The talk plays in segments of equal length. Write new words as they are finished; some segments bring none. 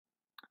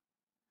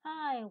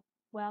Hi,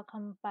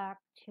 welcome back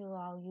to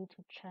our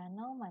YouTube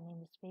channel. My name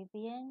is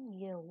Vivian.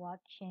 You're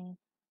watching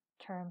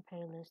Turn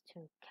Playlist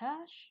to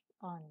Cash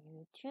on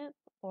YouTube,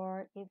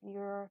 or if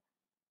you're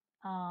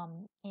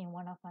in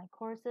one of my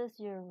courses,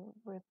 you're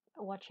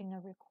watching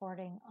a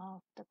recording of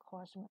the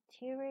course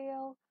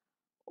material,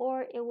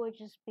 or it would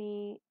just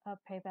be a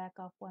playback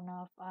of one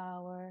of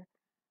our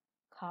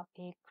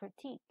copy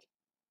critique.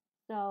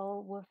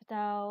 So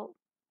without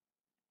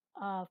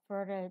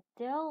further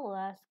ado,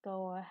 let's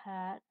go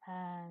ahead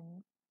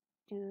and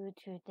do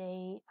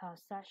today's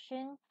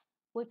session,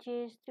 which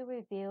is to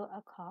review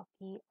a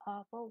copy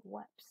of a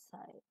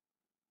website.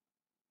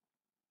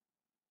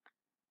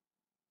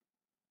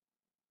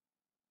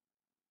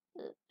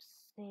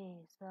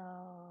 Oopsie,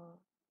 so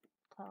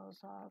close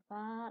all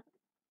that.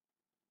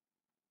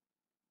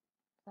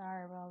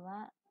 Sorry about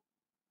that.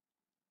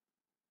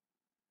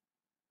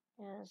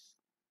 Just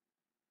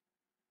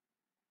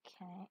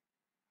okay.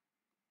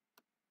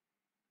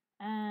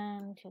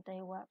 And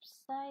today's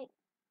website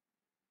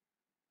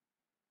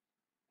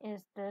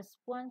is this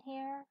one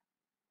here.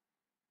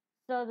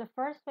 So the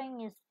first thing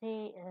you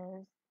see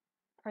is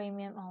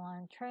premium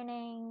online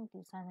training,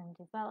 design and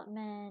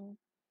development,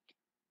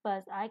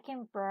 but I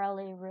can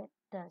barely read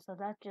this. So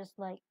that's just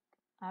like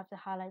I have to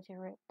highlight to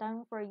read.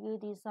 Done for you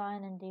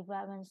design and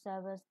development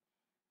service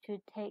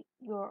to take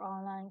your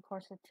online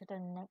courses to the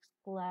next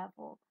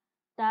level.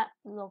 That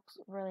looks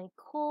really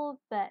cool,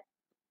 but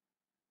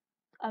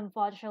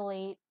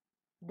unfortunately,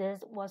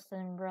 this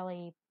wasn't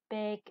really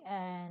big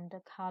and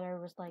the color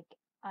was like,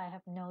 I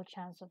have no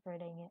chance of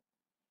reading it.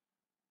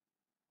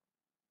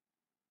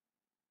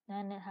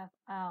 Then it have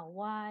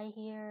why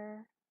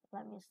here.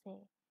 Let me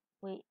see.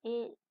 We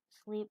eat,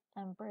 sleep,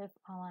 and breathe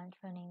online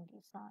training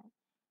design.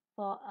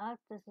 For us,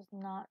 this is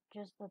not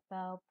just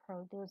about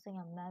producing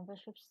a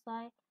membership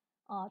site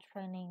or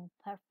training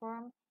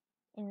platform.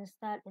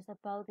 Instead, it's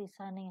about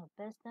designing a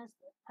business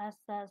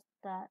assets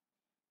that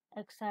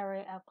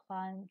accelerate our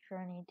client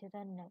journey to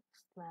the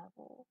next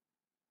level.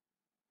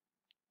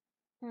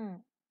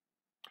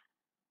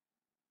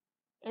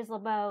 It's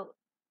about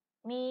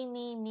me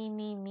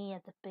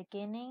at the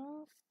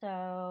beginning.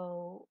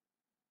 So,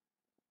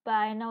 but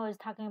I know it's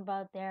talking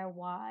about their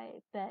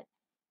why, but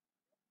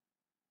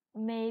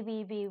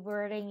maybe be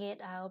wording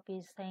it out,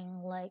 be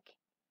saying like,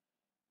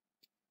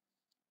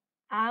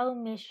 our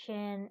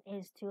mission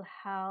is to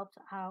help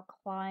our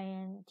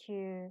client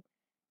to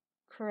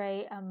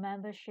create a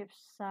membership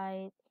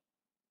site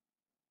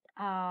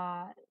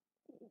uh,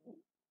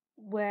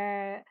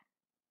 where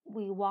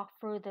we walk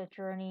through the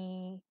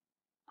journey.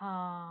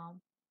 How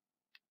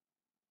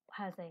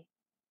to say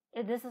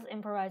this is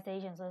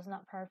improvisation, so it's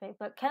not perfect,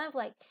 but kind of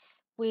like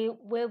we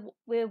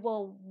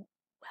will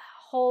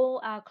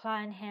hold our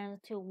client hands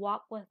to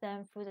walk with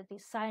them through the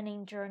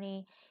designing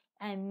journey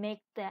and make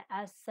the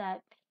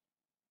asset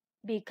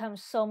become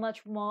so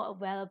much more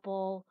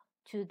available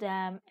to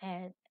them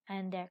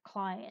and their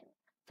client.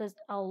 So it's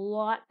a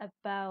lot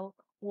about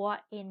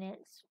what it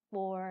is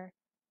for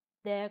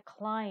their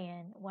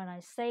client when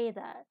I say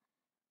that.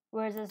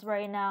 Versus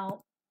right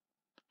now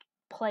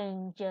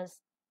playing just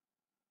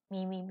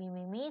me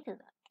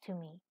to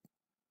me.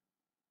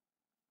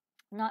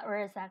 Not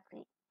very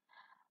exactly.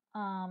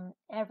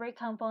 Every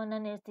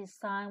component is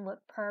designed with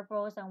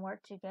purpose and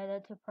work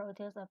together to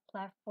produce a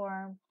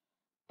platform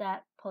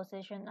that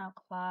position our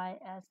client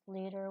as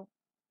leader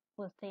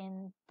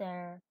within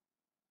their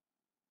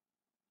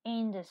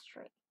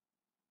industry.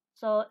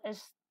 So it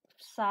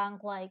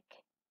sounds like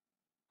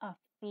a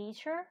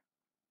feature,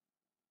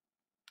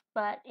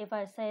 but if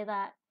I say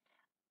that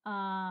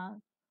our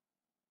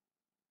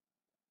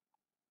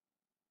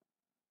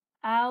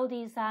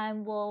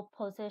design will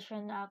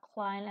position our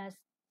client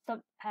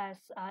as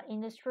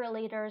industry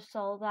leaders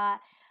so that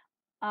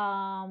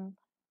um,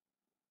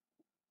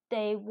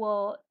 they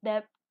will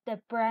that the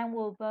brand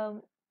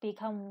will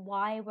become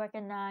wide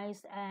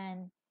recognized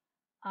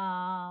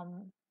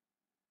um,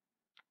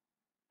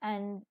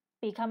 and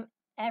become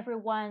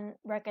everyone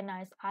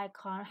recognized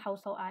icon,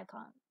 household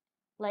icon.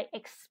 Like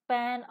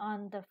expand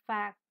on the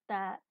fact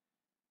that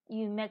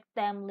you make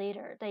them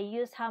leader. They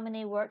use how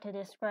many words to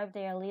describe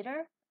their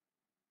leader?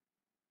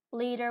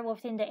 Leader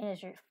within the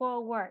industry.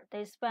 4 words.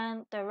 They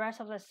spend the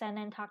rest of the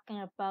sentence talking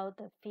about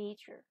the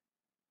feature.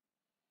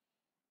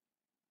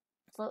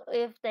 So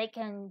if they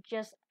can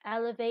just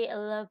elevate a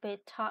little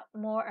bit, talk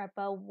more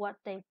about what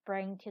they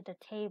bring to the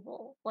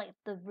table, like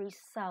the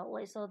result,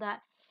 like so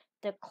that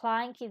the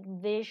client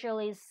can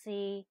visually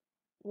see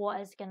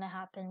what is gonna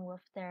happen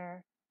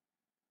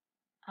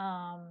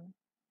um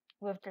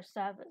with their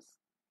service.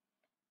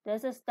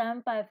 This is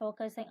done by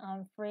focusing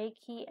on 3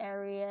 key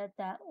areas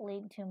that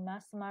lead to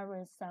maximize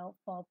result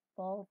for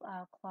both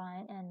our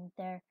client and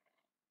their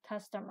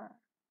customer.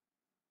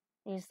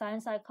 Design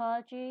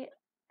psychology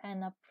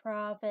and a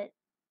profit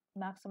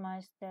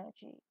maximize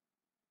strategy.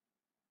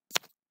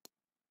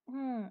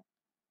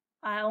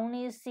 I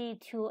only see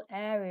 2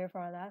 areas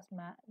for that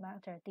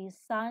matter.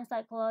 Design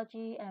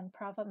psychology and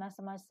profit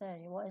maximize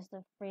strategy. What is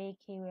the 3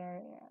 key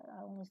area?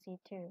 I only see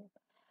 2.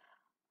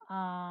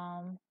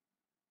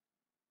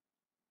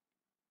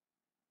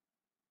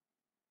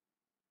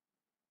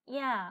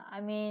 yeah, I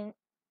mean,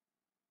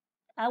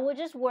 I would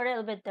just word it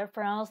a bit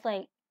different. I was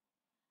like,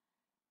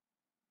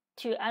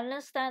 to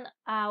understand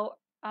our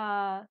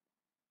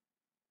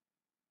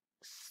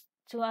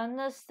to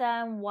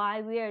understand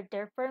why we are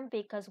different,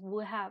 because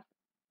we have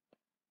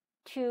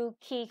two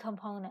key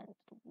components.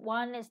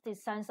 One is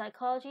design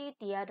psychology,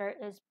 the other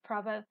is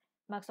profit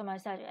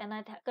maximization, and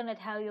I'm gonna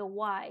tell you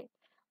why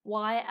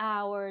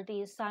our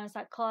design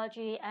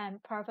psychology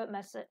and profit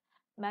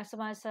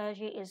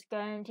maximization is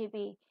going to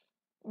be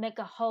make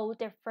a whole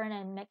different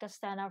and make us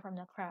stand out from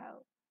the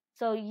crowd.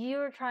 So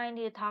you're trying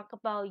to talk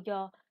about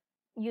your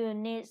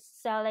unique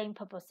selling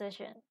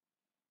proposition,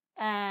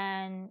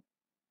 and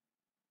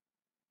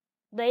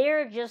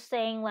they're just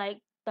saying like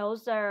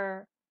those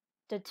are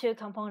the two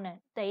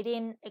components. They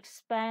didn't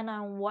expand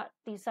on what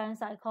design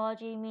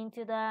psychology mean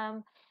to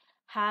them,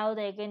 how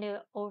they're going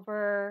to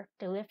over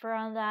deliver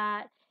on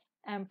that,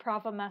 and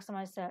profit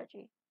maximize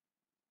strategy.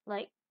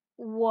 Like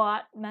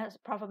what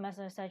profit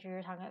maximize strategy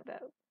you're talking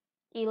about.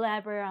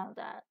 Elaborate on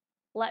that.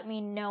 Let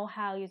me know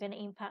how you're going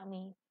to impact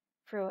me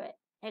through it.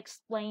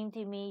 Explain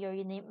to me your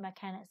unique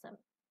mechanism.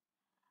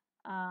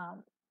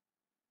 Um,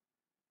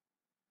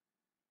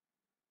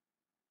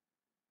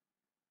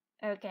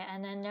 okay,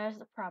 and then there's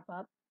the prop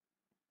up.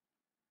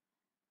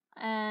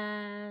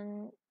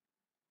 And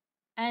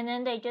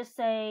then they just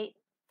say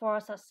for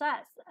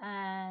success,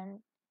 and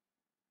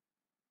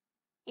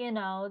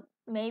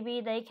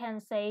maybe they can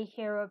say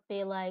here would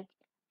be like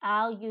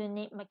our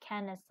unique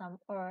mechanism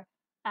or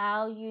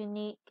our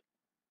unique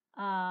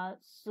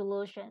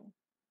solution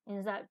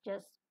instead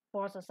just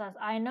for success.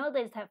 I know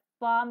they have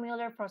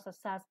formula for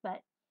success,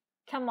 but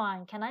come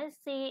on, can I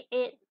see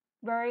it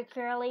very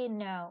clearly?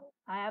 No,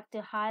 I have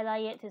to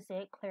highlight it to see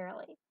it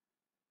clearly.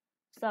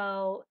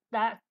 So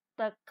that's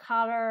the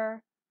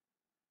color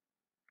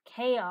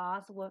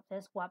chaos with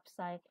this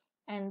website,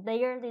 and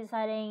they are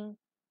deciding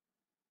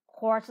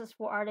courses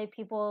for other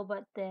people,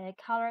 but the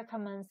color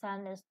common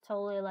sense is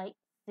totally like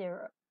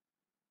zero.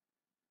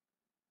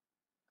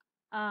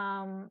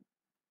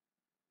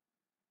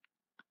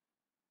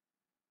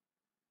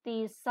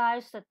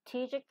 Decide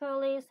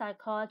strategically,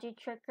 psychology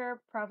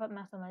trigger, profit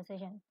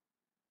maximization.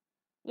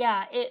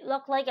 Yeah, it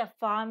looked like a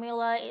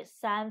formula. It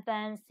sounds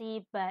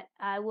fancy, but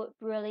I would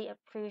really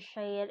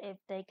appreciate if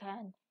they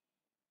can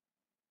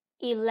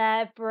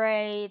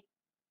elaborate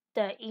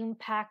the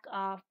impact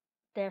of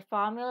their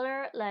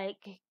formula.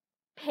 Like,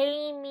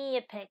 paint me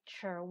a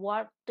picture.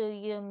 What do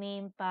you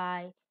mean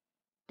by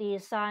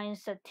design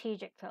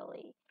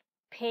strategically?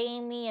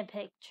 Paint me a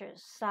picture.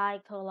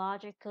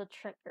 Psychological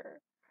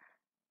trigger.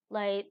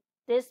 Like,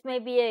 this may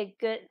be a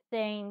good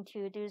thing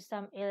to do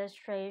some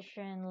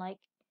illustration, like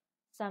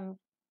some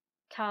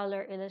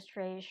color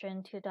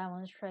illustration to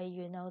demonstrate,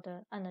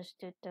 the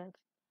understood the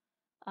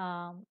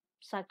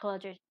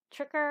psychology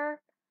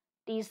trigger.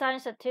 Design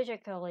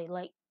strategically,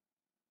 like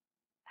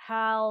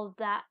how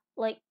that,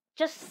 like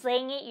just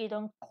saying it, you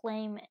don't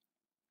claim it.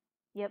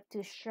 You have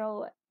to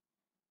show it.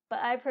 But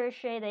I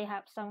appreciate they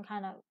have some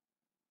kind of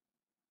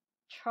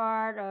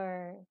chart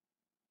or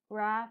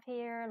graph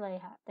here.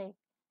 They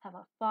have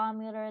a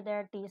formula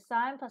there.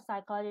 Design plus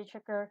psychology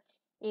trigger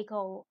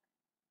equal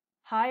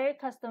higher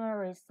customer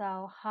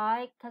result.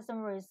 High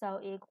customer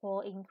result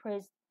equal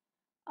increased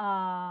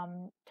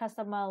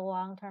customer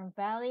long-term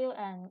value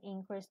and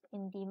increase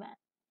in demand.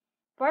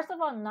 First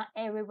of all, not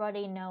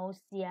everybody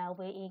knows CLV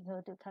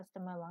equal to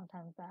customer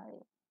long-term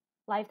value,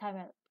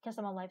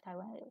 customer lifetime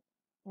value.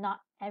 Not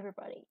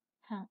everybody,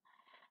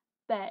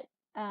 but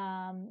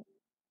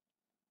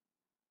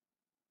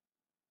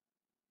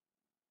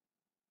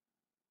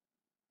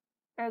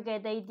okay,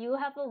 they do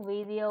have a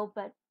video,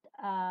 but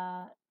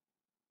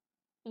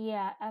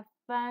yeah,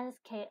 advanced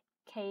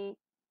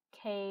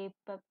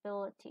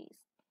capabilities.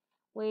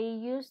 We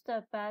use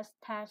the best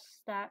tech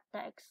stack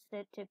that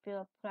exists to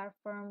build a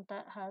platform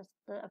that has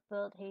the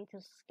ability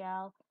to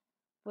scale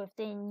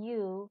within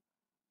you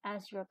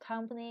as your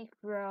company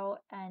grow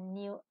and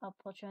new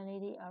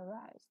opportunity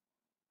arise.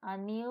 A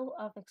new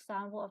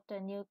example of the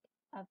new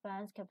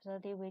advanced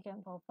capability we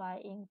can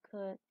provide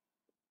include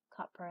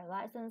corporate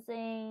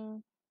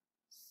licensing,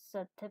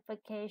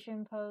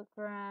 certification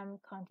program,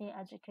 content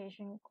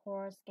education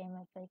course,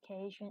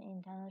 gamification,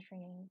 internal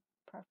training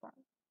platform.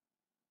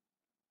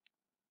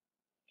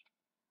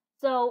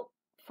 So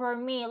for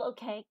me,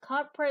 okay,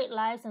 corporate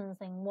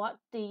licensing, what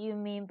do you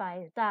mean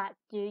by that?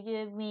 Do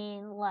you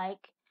mean like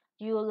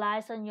you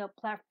license your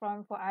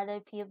platform for other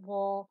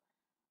people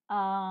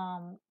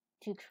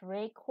to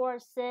create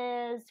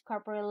courses?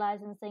 Corporate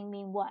licensing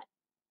mean what?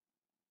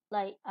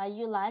 Like, are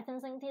you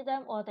licensing to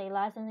them or they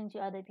licensing to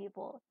other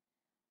people?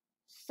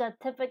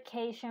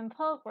 Certification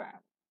program.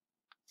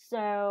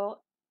 So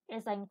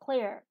it's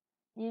unclear.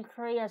 You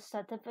create a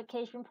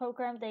certification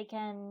program they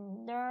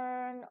can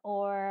learn,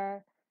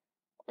 or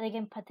they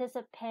can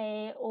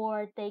participate,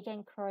 or they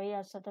can create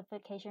a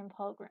certification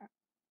program.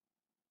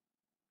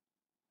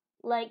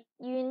 Like,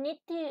 you need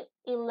to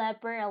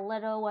elaborate a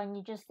little. When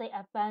you just say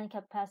advanced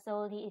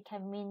capacity, it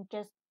can mean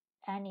just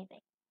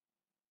anything.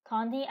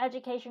 Content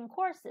education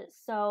courses.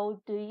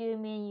 So do you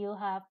mean you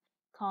have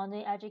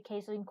content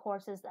education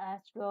courses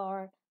as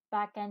your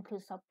backend to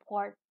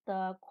support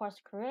the course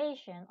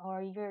creation,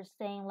 or you're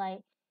saying like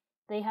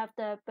they have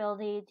the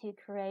ability to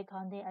create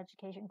content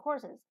education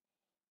courses.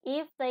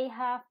 If they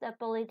have the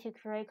ability to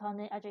create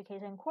content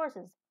education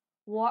courses,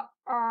 what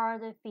are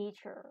the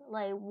feature?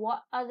 Like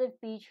what are the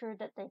feature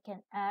that they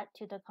can add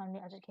to the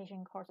content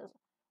education courses?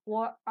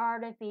 What are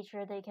the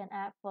feature they can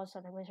add for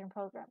certification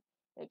program?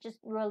 It just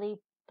really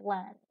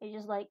bland. It's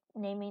just like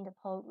naming the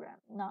program.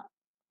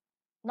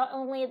 Not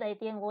only they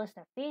didn't list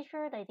the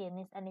feature, they didn't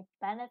list any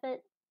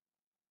benefit.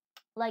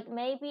 Like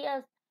maybe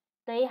as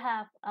they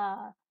have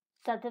a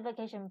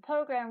certification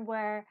program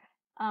where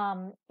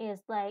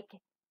it's like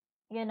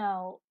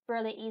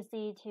really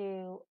easy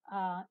to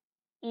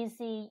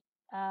easy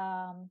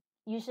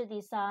user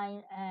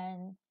design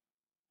and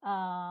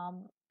I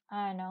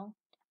don't know,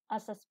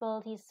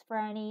 accessibility is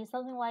friendly,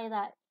 something like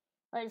that.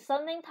 Like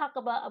something talk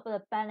about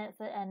the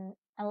benefit and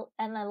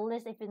at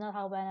least if you know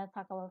how benefit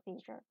talk about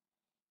feature.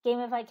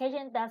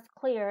 Gamification, that's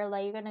clear.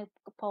 Like you're gonna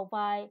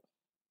provide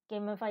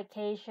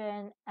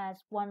gamification as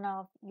one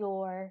of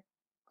your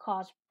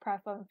cost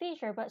platform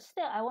feature, but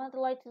still I want to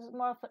like to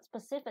more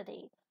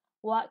specificity.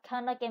 What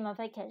kind of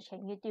gamification?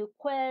 Can you do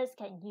quiz?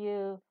 Can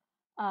you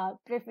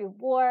give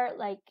reward?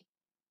 Like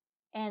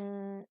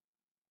and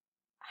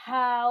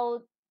how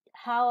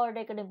are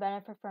they gonna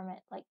benefit from it?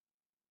 Like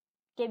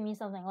give me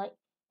something. Like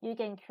you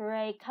can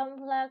create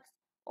complex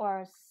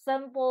or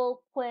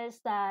simple quiz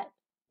that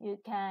you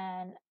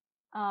can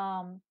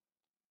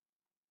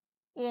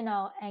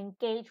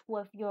engage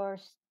with your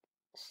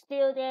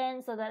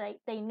students so that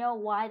they know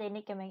why they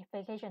need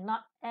gamification.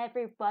 Not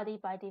everybody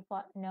by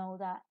default know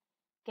that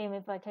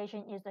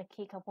gamification is a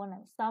key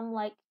component. Some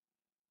like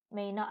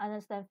may not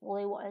understand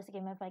fully what is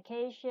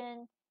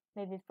gamification,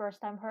 maybe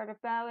first time heard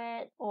about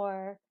it,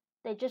 or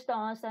they just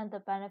don't understand the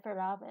benefit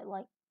of it.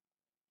 Like,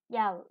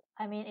 yeah,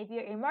 I mean, if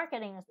you're in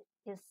marketing,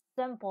 is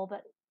simple,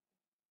 but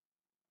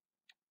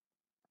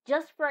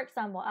just for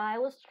example, I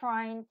was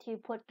trying to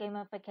put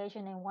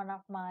gamification in one of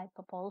my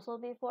proposal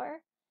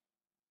before,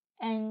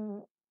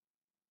 and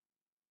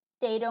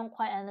they don't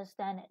quite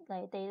understand it.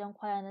 Like they don't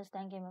quite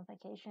understand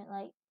gamification.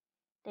 Like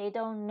they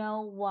don't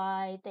know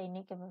why they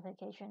need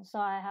gamification. So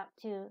I have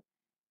to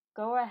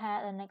go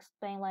ahead and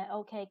explain like,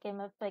 okay,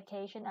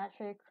 gamification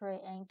actually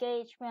create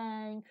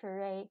engagement,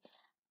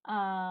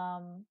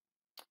 um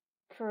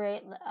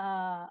create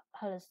how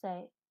to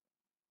say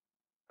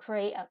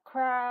create a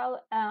crowd,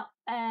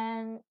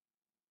 and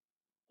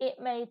it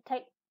may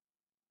take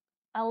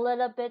a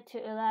little bit to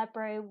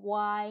elaborate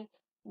why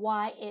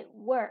it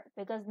worked,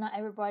 because not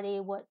everybody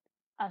would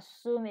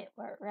assume it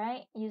worked,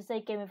 right? You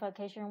say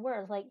gamification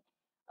works, like,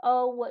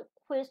 oh, what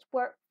quiz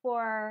work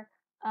for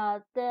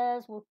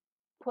this, would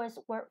quiz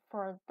work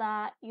for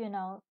that,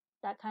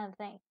 that kind of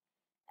thing.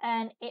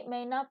 And it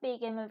may not be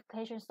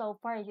gamification so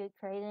far you're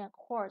creating a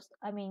course.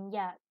 I mean,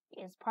 yeah,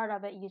 it's part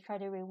of it, you try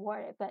to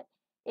reward it, but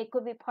it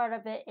could be part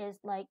of it is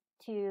like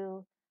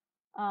to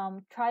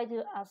try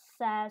to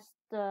assess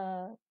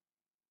the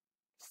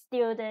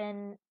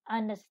student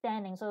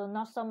understanding. So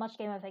not so much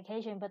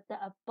gamification, but the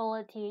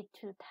ability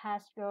to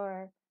test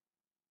your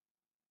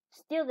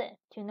student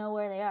to know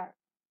where they are.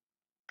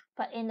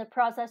 But in the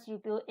process, you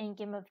build in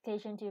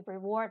gamification to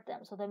reward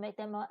them, so they make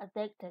them more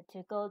addicted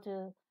to go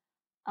to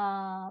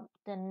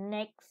the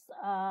next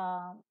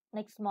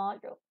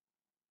module.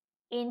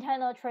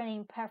 Internal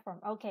training platform.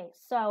 Okay,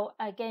 so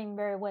again,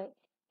 very way.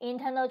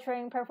 Internal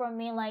training platform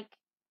mean like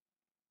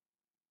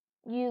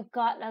you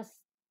got a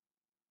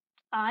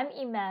I'm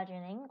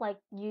imagining like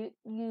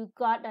you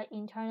got an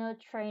internal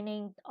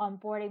training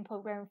onboarding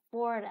program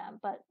for them,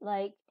 but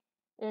like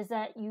is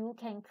that you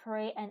can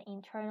create an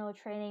internal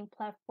training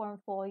platform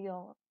for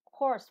your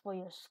course for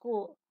your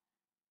school.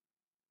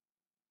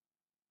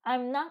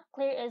 I'm not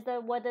clear as to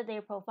whether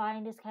they're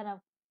providing this kind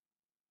of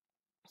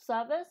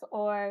service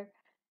or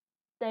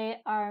they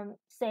are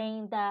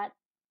saying that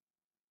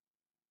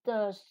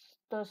the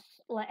the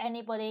like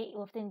anybody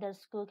within the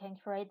school can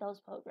create those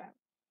programs.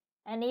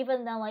 And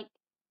even then, like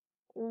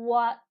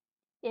what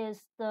is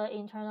the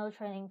internal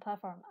training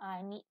platform?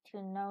 I need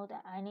to know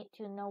that. I need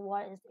to know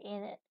what is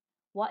in it,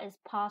 what is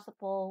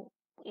possible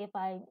if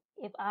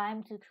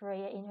I'm to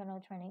create an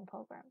internal training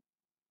program.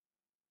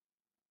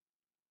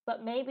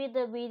 But maybe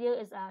the video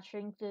is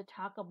asking to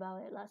talk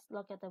about it. Let's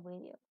look at the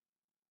video.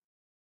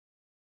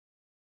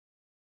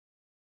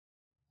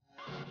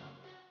 Okay.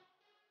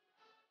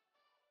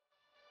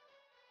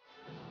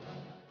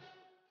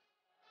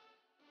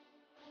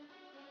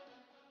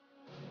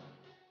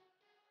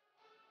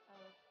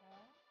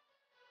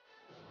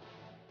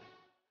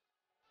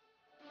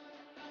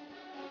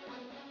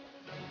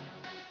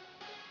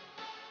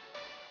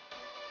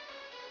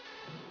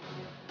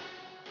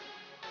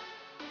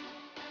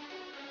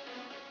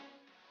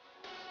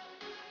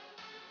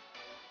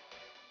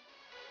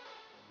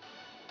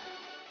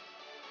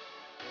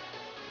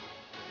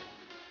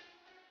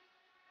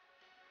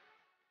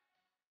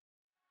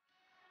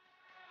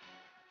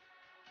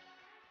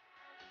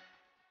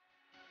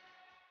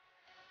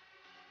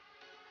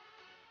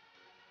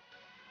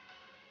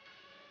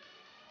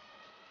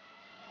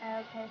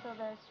 Okay, so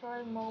they're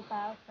showing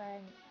mobile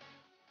friendly.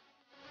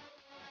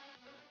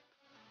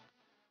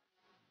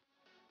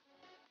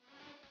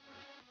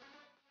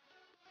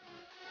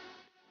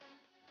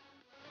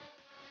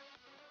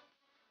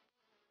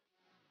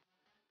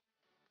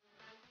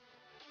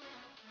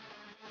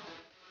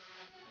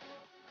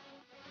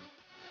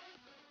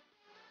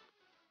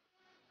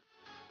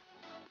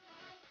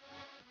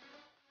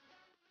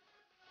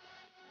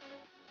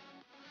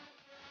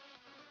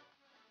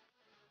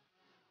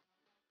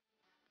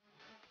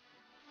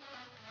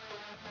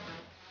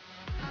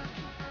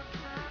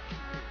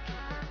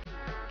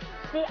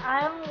 See,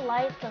 I don't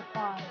like the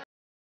font.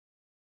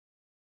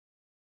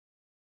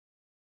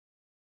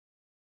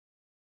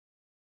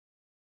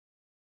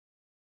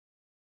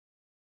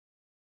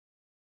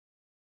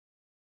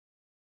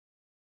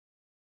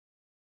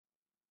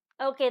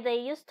 Okay, they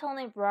use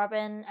Tony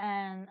Robbins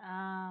and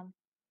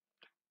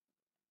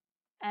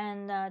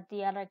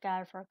the other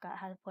guy, I forgot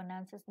how to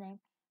pronounce his name.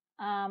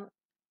 Um,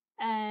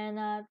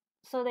 and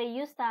so they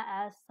use that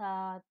as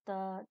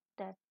the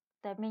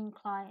main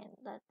client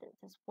that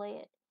display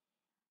it.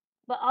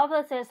 But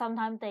obviously,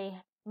 sometimes they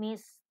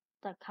miss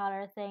the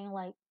color thing,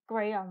 like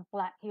gray on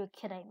black. You're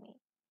kidding me.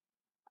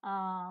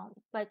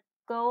 But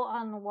gold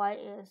on white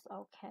is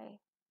okay.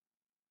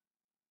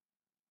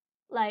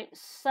 Like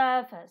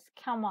surface,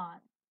 come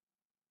on,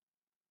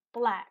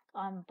 black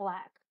on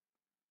black,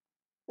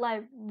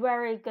 like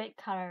very good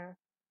color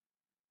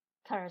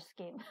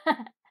scheme.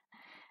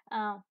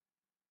 um,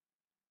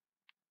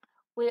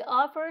 we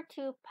offer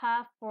two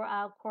paths for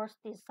our course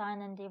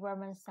design and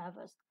development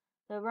service.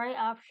 The right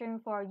option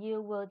for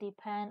you will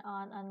depend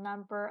on a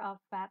number of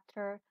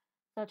factors,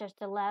 such as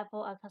the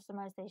level of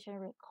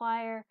customization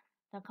required,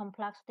 the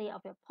complexity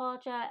of your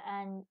project,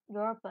 and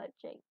your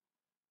budget.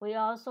 We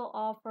also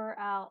offer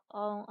our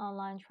own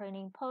online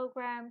training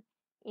program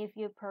if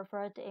you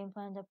prefer to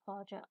implement the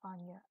project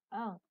on your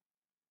own.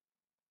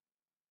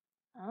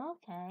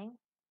 Okay.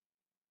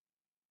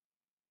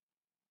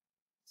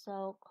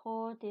 So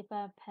core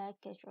development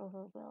package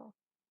overview.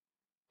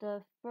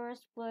 The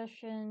first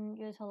version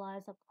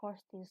utilized a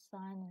course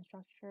design and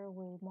structure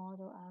we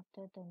model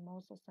after the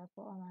most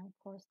successful online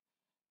course.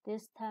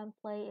 This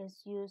template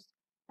is used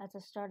as a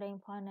starting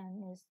point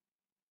and is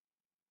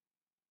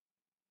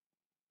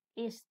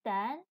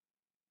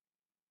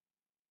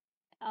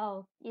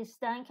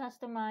then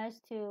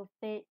customized to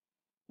fit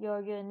your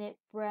unique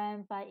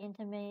brand by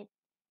intimating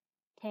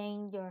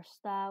your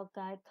style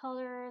guide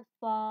color,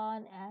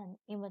 font, and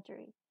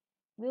imagery.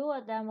 View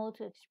a demo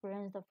to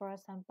experience the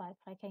first time by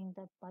clicking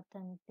the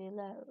button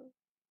below.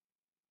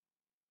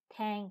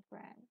 Tank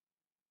brand.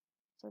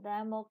 So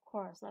demo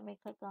course. Let me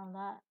click on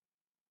that.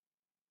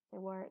 See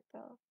where it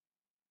goes.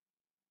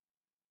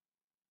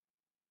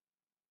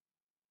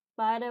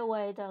 By the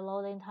way, the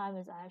loading time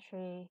is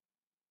actually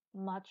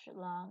much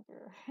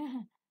longer.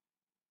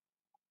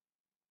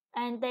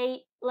 And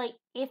they like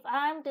if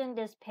I'm doing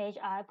this page,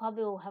 I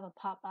probably will have a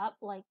pop up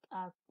like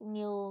a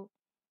new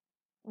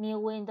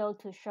window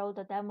to show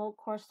the demo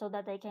course so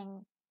that they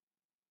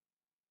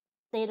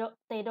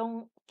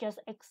don't just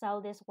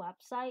excel this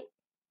website.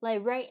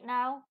 Like right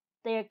now,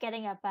 they're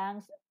getting a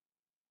bounce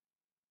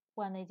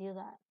when they do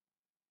that.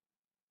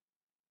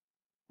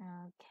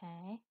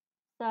 Okay.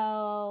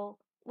 So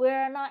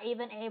we're not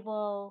even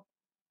able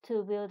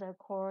to build a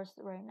course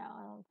right now,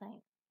 I don't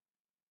think.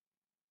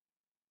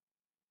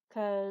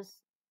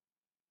 Because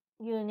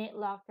you need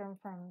login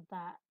from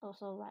that.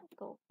 Also, let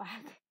go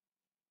back.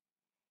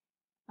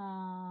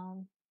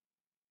 Um,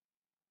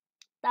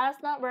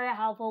 that's not very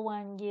helpful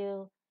when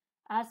you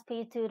ask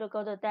P2 to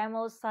go to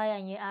demo site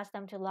and you ask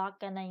them to log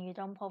in and you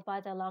don't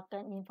provide the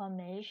login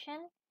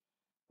information.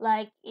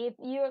 Like if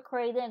you're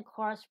creating a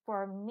course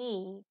for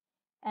me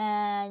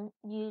and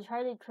you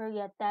try to create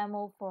a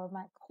demo for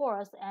my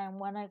course, and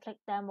when I click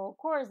demo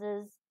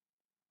courses,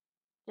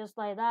 just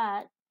like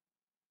that,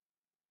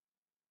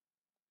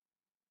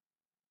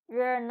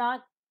 you're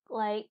not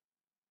like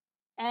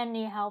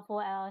any helpful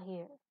out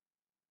here.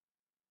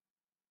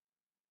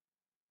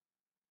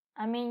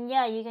 I mean,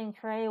 yeah, you can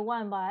create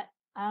one, but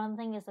I don't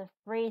think it's a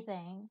free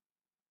thing.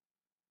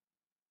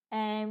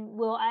 And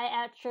will I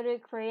actually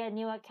create a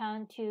new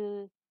account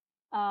to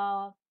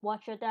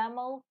watch your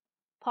demo?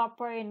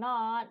 Probably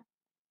not.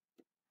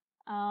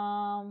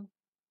 Um,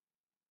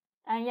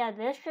 and yeah,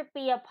 this should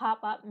be a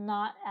pop-up,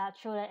 not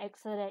actually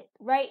exited.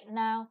 Right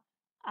now,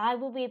 I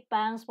will be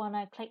bounced when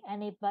I click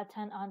any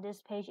button on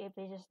this page if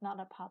it is not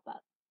a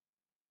pop-up.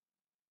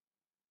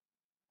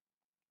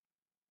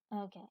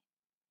 Okay.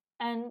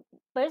 And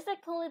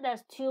basically,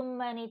 there's too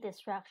many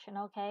distraction.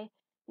 Okay,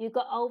 you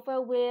got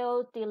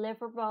overview,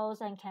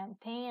 deliverables, and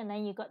campaign, and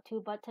then you got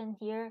two buttons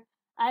here.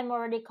 I'm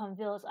already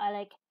confused. I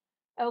like,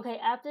 okay,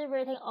 after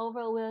reading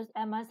overviews,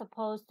 am I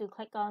supposed to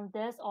click on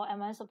this or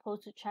am I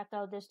supposed to check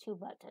out these two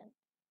buttons?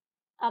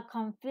 A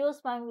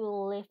confused mind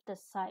will leave the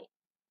site.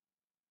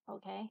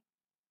 Okay,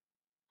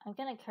 I'm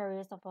kind of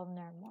curious about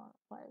learn more.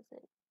 What is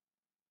it?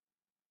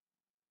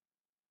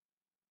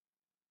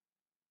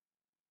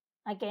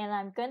 Again,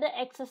 I'm going to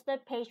access the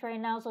page right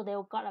now, so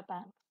they'll got a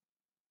bounce.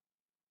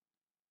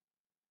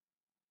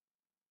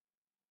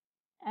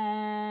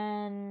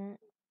 And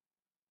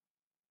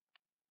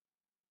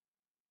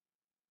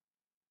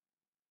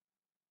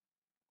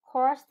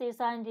course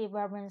design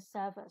development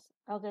service.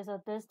 Okay,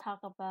 so this talk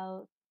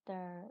about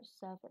the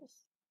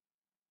service.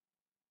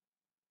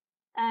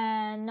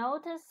 And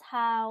notice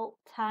how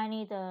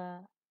tiny the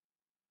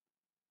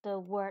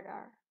word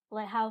are,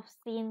 like how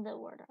thin the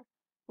word are.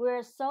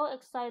 We're so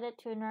excited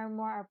to learn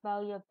more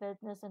about your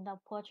business and the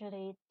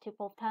opportunity to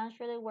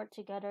potentially work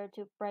together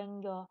to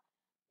bring your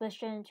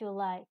vision to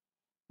life.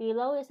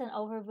 Below is an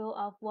overview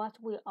of what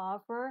we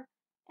offer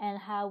and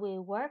how we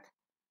work.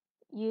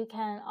 You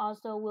can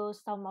also view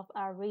some of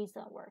our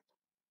recent work.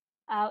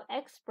 Our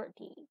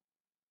expertise.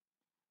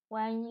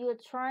 When you're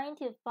trying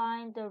to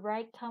find the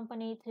right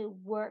company to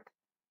work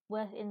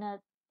with in a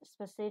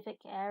specific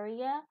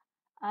area,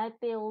 I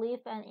believe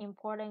an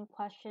important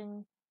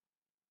question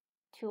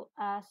to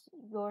ask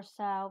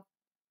yourself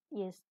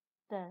is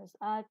this.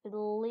 I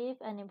believe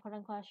an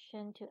important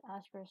question to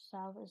ask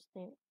yourself is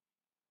this.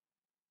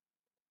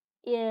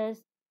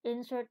 Is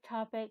insert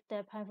topic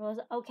that purpose.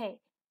 Okay,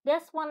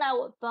 this one I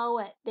would bow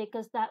it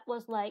because that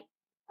was like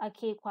a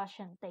key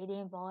question. They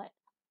didn't bow it.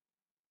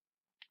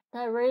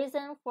 The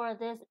reason for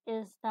this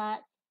is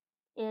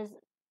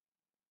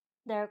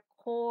their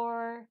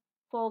core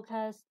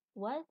focus.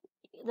 What?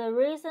 The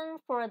reason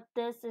for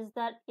this is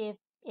that if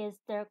is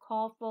their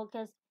core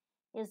focus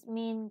is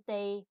mean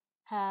they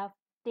have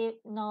deep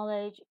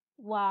knowledge.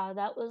 Wow,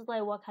 that was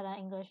like what kind of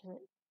English is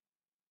it?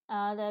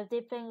 The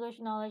deep English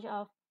knowledge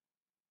of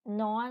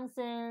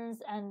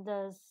nonsense and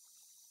the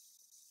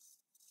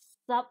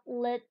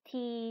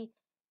subtlety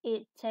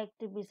it takes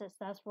to be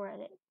successful at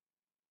it.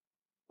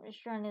 Let's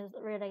try to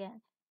read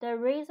again. The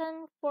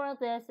reason for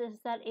this is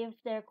that if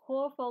their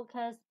core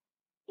focus,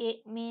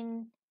 it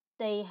means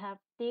they have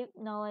deep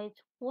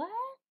knowledge. What?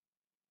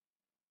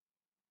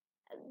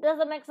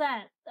 Doesn't make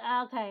sense.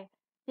 Okay.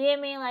 Do you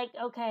mean like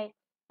okay?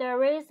 The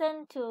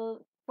reason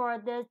to for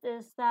this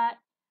is that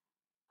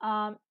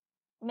um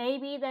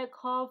maybe their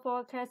core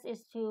focus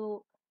is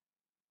to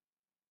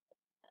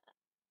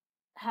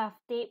have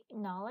deep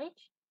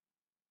knowledge.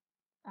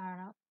 I don't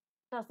know.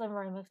 Doesn't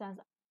really make sense.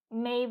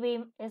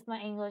 Maybe it's my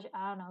English.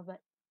 I don't know, but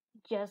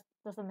just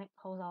doesn't make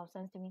whole lot of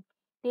sense to me.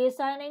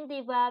 Designing,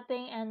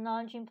 developing, and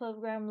launching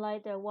program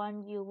like the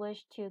one you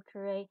wish to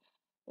create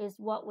is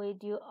what we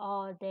do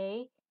all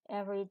day,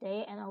 every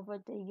day, and over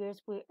the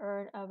years we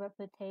earned a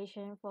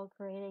reputation for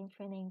creating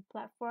training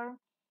platform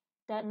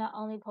that not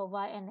only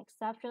provide an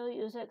exceptional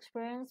user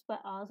experience but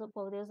also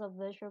produce a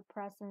visual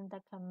presence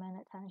that command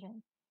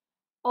attention.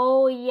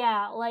 Oh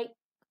yeah, like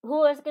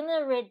who is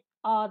gonna read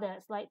all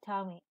this? Like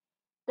tell me.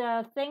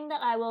 The thing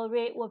that I will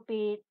read would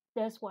be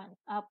this one: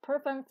 a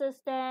preference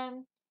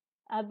system,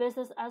 a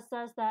business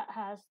access that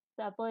has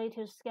the ability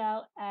to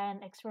scale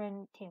and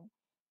experience team.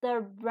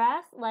 The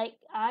rest, like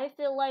I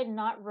feel like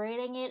not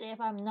reading it.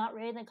 If I'm not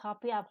reading the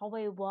copy, I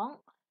probably won't.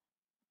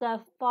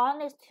 The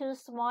font is too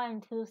small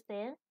and too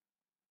thin.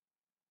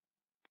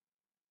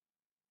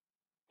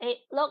 It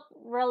looked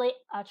really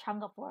a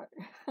chunk of work.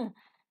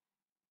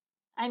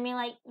 I mean,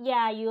 like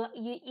yeah, you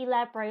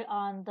elaborate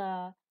on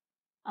the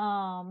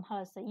how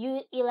to say,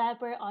 you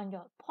elaborate on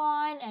your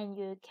point and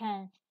you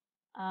can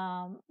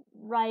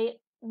write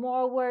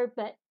more word,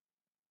 but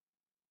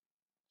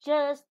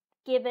just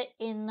give it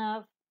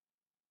enough,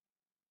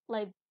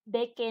 like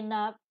big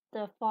enough,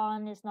 the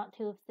font is not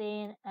too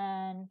thin,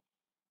 and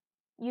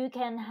you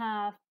can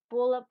have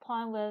bullet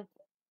point with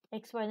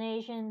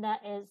explanation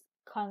that is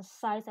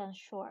concise and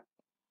short.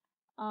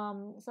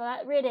 So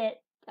I read it.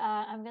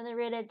 I'm gonna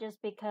read it just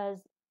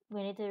because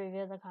we need to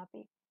review the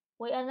copy.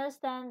 We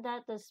understand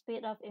that the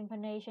speed of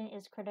information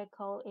is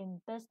critical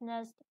in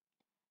business.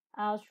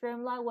 Our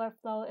streamlined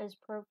workflow is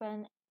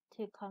proven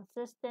to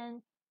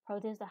consistent,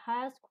 produce the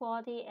highest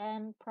quality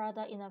and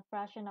product in a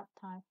fraction of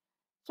time.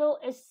 So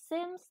it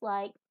seems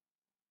like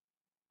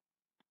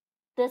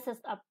this is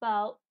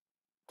about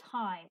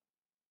time.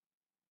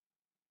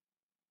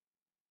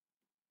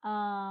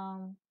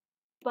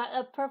 But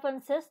a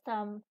proven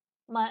system,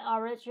 my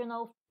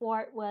original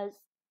thought was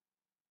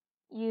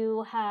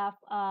you have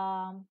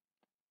um,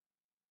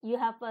 you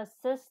have a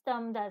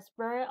system that's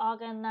very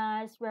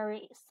organized,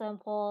 very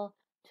simple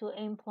to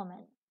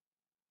implement.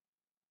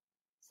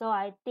 So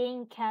I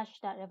didn't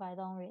catch that if I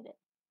don't read it.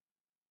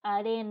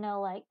 I didn't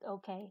know like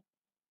okay,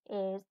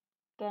 it's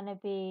gonna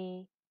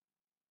be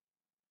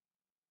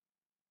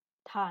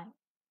time.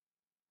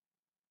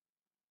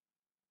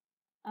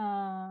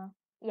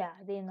 Yeah,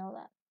 I didn't know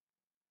that.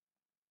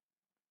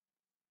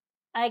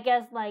 I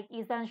guess like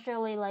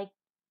essentially like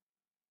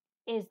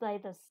it's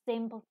like the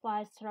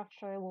simplified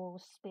structure will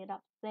speed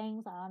up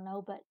things. I don't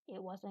know, but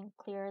it wasn't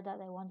clear that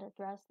they want to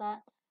address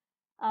that.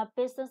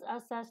 Business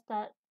access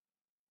that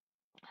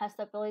has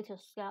the ability to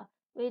scale.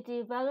 We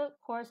develop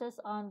courses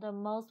on the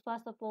most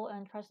flexible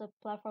and trusted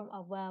platform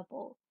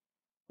available.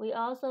 We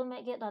also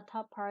make it a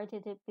top priority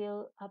to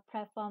build a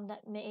platform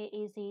that make it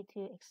easy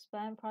to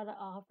expand product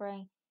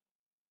offering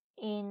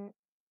in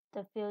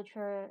the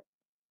future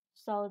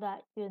so that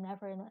you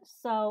never know.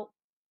 So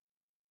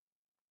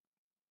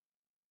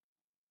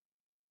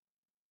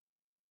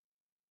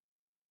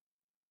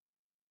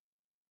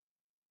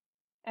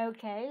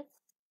Okay,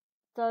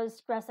 so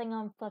stressing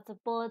on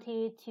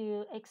flexibility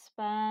to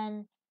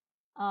expand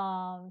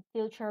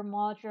future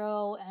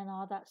module and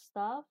all that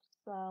stuff.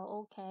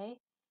 So okay.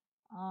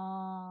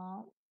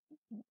 Um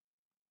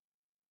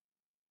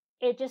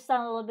it just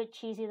sounded a little bit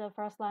cheesy the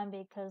first line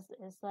because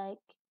it's like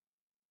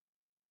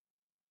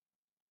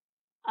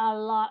a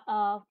lot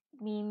of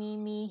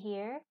me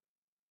here.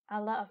 A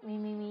lot of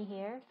me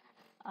here.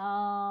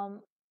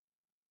 Um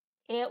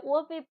it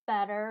would be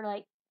better,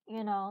 like,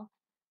 you know,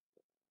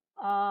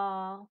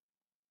 uh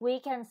we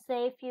can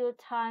save you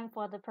time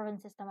for the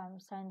preference system. I'm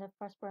saying the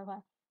first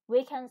one.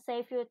 We can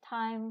save you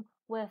time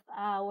with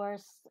our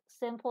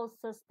simple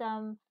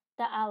system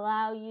that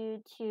allow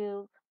you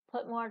to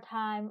put more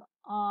time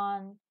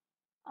on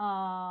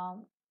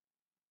um,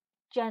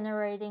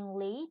 generating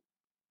lead,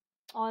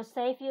 or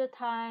save you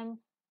time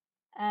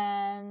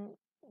and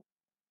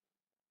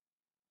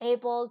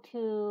able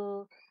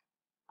to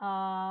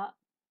uh,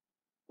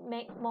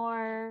 make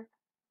more,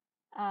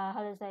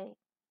 how to say,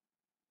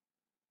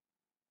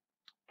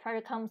 try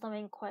to come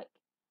something quick.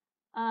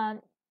 um,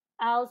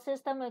 our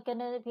system is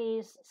gonna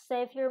be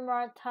save you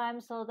more time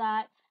so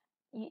that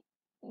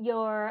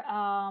your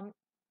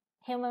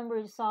human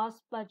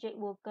resource budget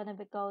will gonna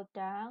be go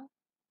down.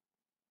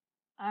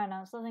 I don't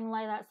know, something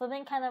like that.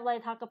 Something kind of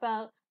like talk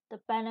about the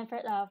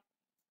benefit of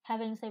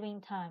having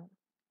saving time.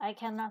 I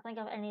cannot think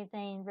of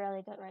anything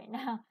really good right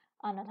now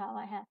on the top of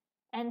my head.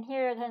 And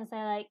here you can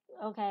say like,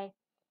 okay,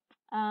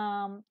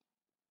 um,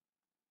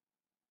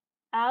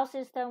 our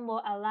system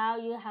will allow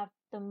you have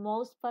the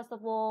most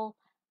flexible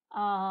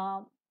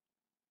um,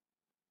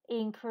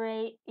 in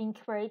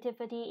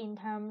creativity in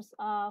terms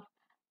of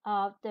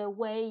the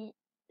way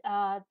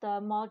the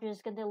module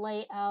is going to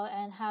lay out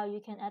and how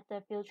you can add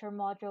the future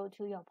module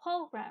to your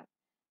program.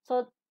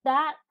 So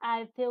that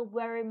I feel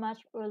very much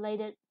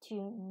related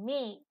to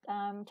me.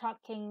 I'm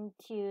talking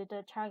to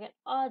the target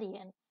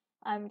audience.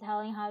 I'm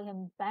telling how you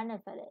can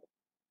benefit it,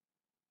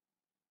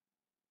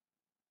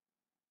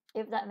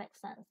 if that makes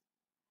sense.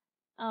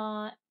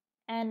 Uh,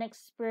 an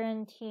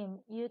experienced team.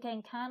 You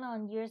can count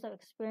on years of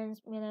experience,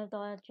 $1 million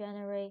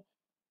generate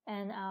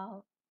and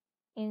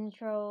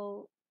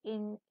intro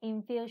in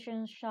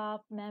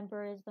Infusionsoft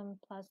memberism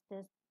plus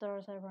this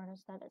Thursday runner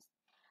status.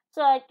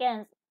 So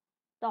again,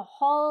 the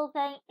whole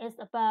thing is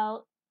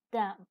about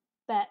them,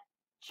 but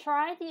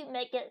try to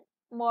make it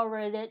more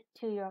related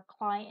to your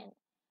client.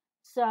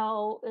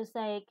 So it's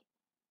like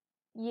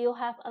you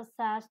have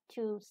access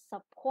to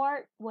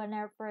support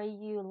whenever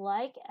you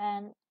like,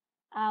 and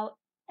our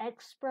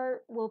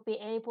expert will be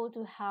able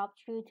to help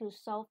you to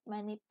solve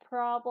many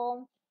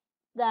problems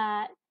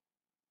that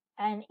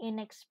an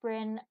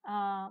inexperienced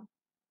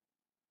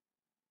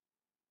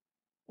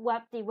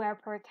web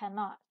developer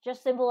cannot.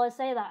 Just simply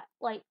say that.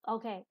 Like,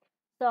 okay,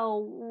 so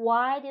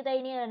why do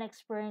they need an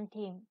experienced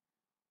team?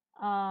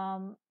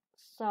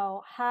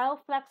 So how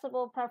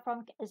flexible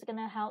platform is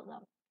gonna help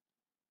them?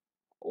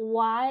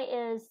 Why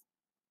is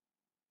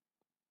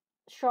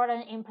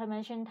shortened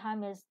implementation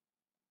time is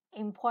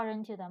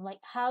important to them? Like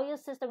how your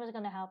system is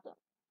gonna help them.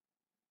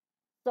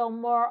 So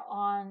more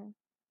on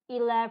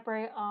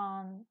elaborate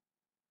on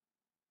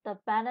the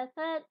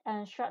benefit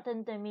and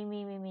shorten the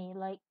me.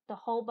 Like the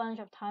whole bunch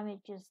of time it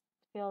just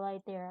feel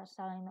like they're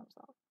selling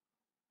themselves.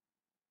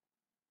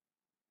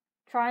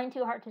 Trying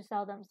too hard to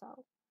sell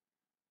themselves.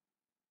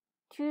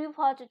 Two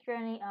project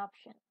journey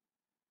options.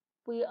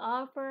 We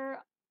offer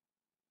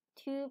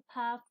two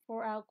paths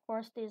for our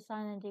course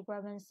design and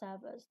development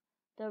service.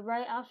 The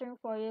right option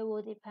for you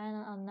will depend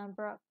on a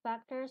number of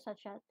factors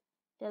such as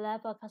the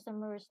level of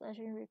customer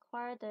relation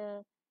required,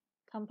 the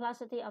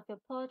complexity of your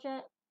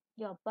project,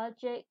 your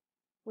budget.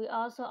 We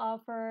also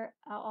offer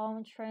our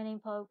own training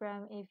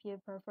program if you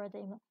prefer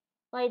the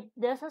like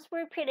this is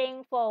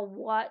repeating for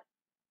what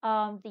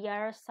the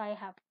other side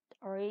have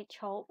already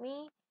told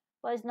me,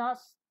 but it's not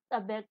a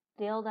big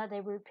deal that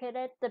they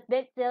repeated. The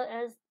big deal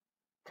is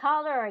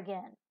color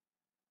again.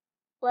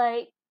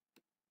 Like,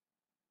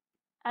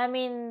 I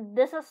mean,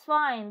 this is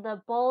fine.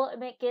 The bold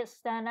make it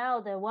stand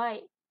out. The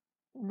white.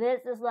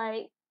 This is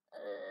like,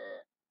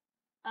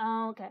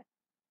 okay.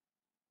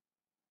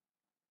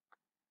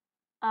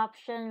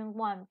 Option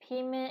one: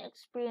 payment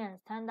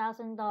experience,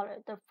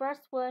 $10,000. The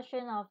first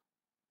version of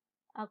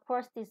a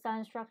course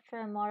design structure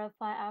and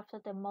modified after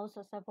the most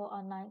successful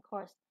online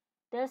course.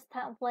 This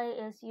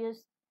template is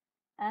used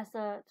as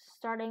a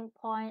starting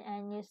point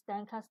and is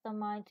then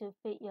customized to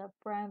fit your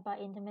brand by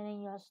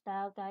implementing your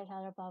style guide,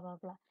 color, blah blah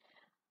blah.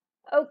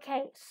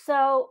 Okay,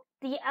 so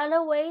the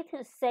other way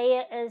to say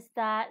it is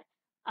that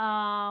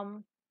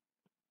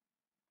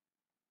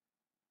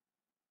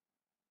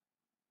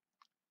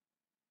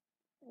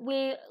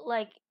we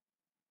like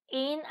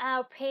in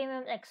our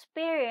payment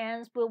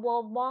experience, we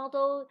will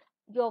model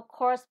your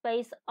course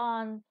based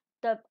on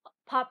the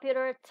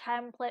popular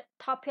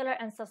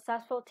and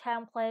successful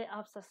template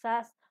of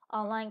success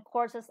online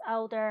courses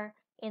out there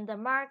in the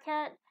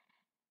market,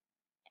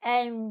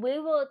 and we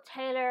will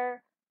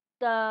tailor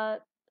the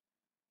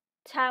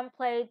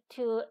template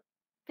to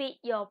fit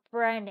your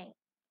branding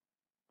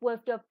with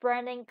your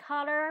branding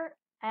color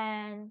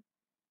and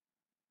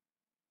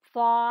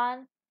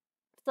font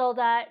so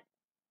that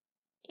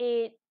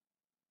it,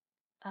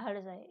 how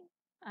to say,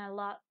 I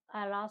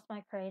lost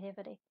my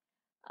creativity.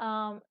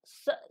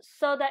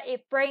 So that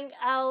it bring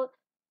out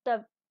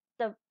the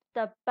the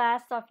the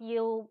best of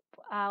you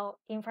out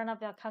in front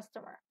of your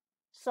customer,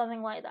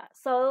 something like that.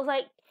 So it was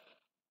like,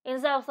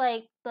 instead of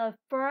like the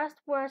first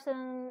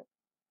person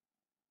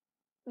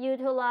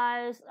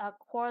utilize, of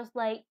course,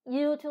 like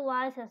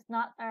utilize is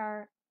not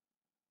a,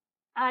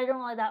 I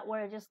don't like that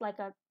word, just like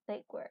a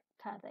big word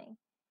kind of thing.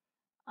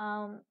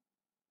 Um,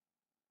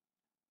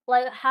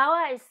 like how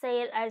I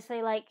say it, I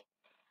say like,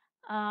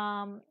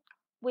 um,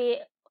 we,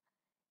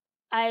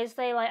 I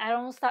say like I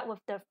don't start with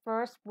the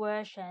first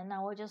version.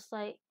 I will just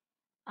like,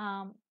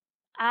 um,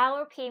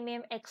 our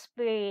premium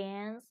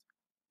experience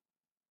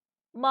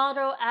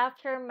model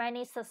after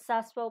many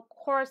successful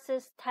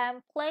courses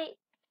template,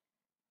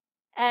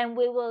 and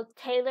we will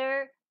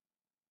tailor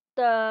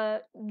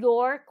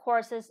your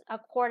courses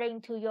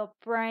according to your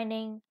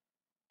branding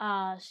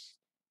uh,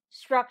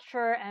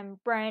 structure and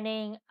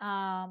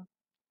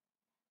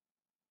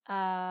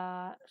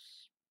uh,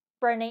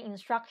 branding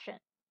instruction,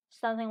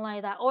 something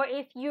like that. Or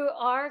if you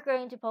are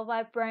going to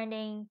provide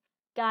branding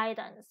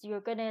guidance,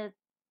 you're gonna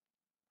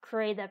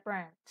create a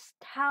brand.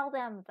 Tell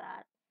them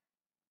that.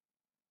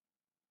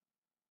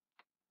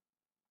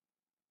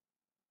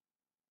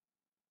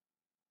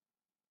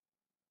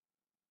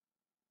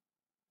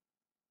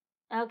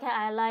 Okay,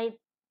 I like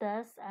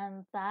this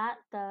and that.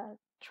 The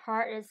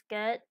chart is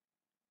good.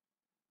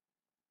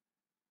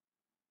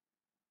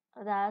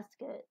 That's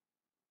good.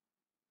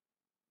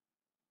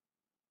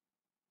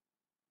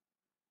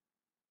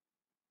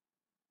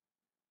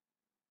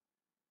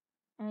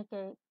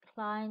 Okay,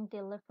 client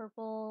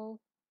deliverable.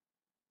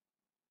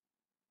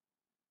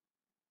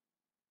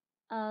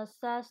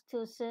 Access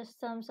to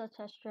systems such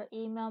as your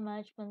email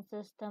management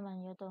system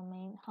and your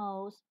domain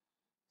host.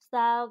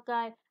 Style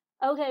guide.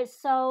 Okay,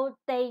 so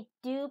they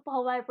do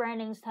provide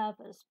branding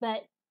service,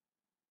 but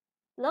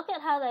look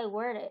at how they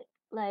word it.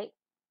 Like,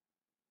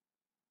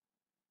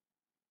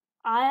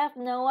 I have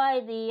no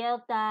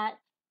idea that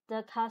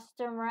the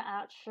customer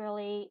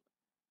actually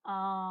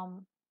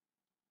um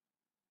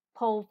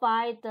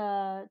provide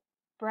the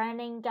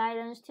branding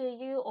guidance to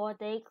you, or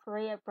they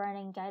create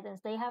branding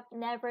guidance. They have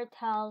never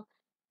tell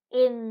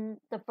in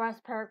the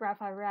first paragraph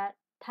I read,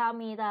 tell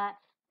me that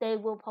they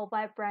will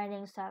provide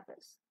branding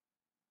service.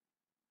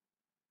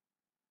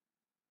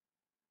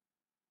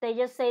 They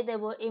just say they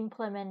will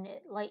implement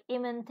it. Like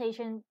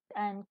implementation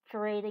and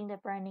creating the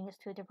branding is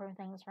two different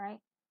things, right?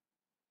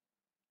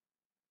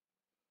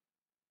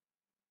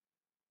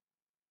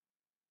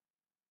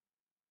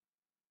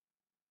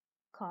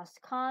 Cost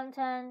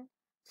content.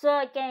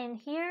 So again,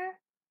 here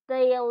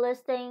they are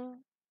listing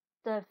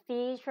the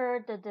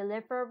feature, the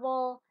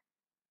deliverable.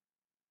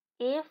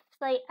 If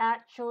they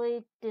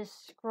actually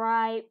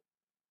describe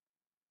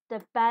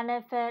the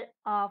benefit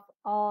of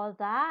all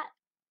that,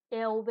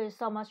 it will be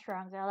so much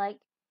stronger. Like,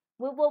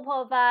 we will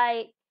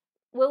provide,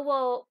 we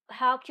will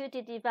help you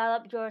to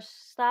develop your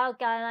style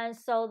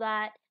guidelines so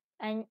that,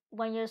 and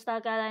when your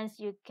style guidelines,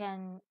 you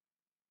can,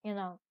 you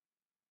know,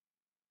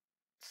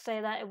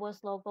 say that it was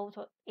logo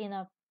to, in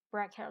a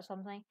bracket or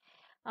something.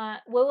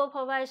 We will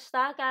provide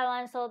style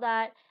guidelines so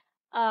that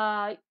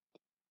uh,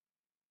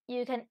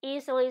 you can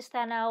easily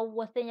stand out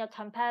within your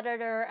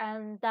competitor,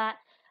 and that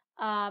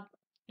uh,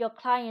 your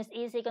client is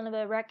easily going to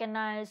be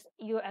recognize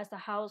you as a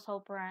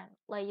household brand.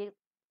 Like you,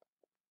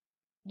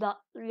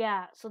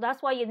 yeah. So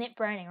that's why you need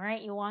branding,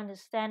 right? You want to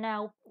stand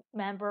out,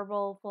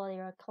 memorable for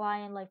your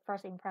client, like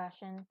first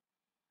impression.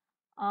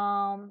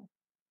 Um,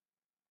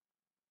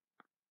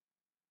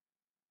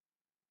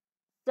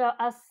 so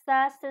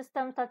access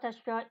systems such as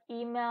your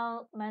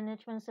email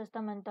management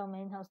system and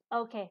domain host.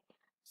 Okay,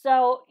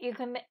 so you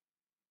can.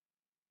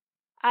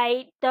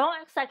 I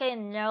don't exactly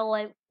know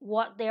like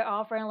what they're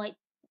offering, like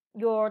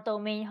your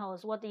domain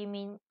host. What do you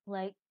mean?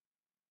 Like,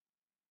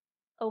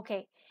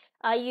 okay,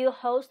 are you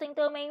hosting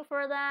domain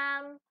for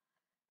them?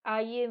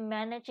 Are you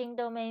managing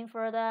domain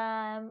for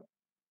them?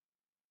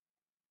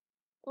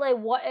 Like,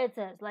 what is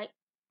this? Like,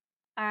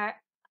 are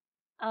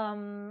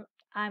I'm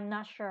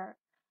not sure.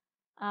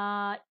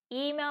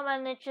 Email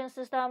management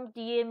system.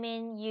 Do you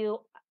mean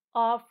you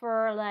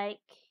offer like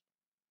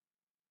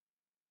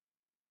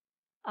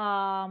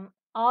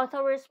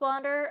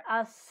autoresponder?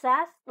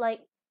 Access,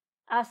 like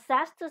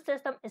access to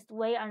system is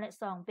way on its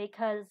own,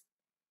 because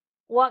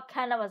what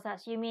kind of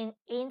access? You mean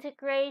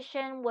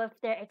integration with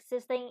their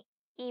existing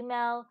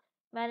email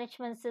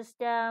management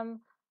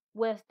system,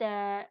 with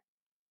the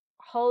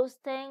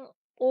hosting,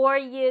 or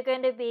you're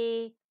going to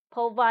be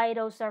provide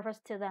those servers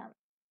to them?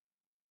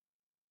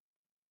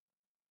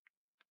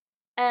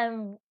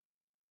 And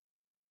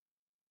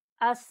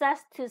access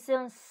to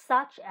systems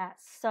such as,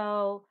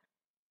 so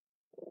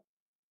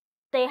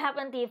they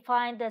haven't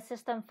defined the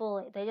system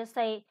fully. They just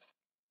say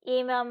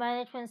email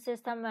management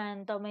system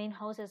and domain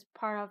host is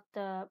part of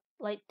the,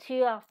 like,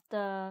 two of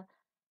the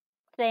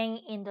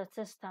thing in the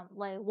system.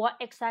 Like, what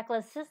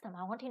exactly system?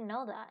 I want to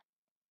know that.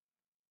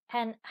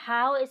 And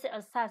how is it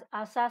assessed?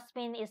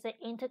 Assessment is the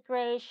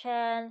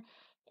integration,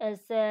 is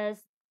this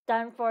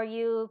done for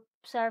you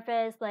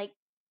service, like,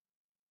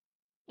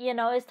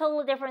 it's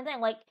totally different thing.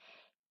 Like,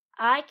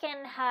 I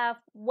can have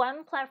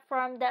one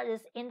platform that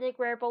is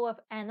integrable with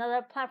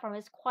another platform.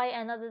 It's quite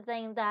another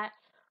thing that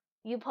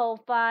you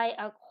provide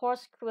a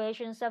course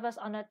creation service.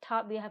 On the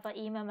top, you have an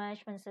email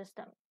management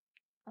system.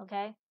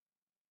 Okay.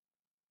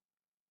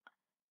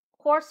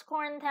 Course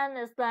content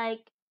is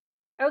like,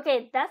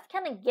 okay, that's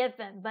kind of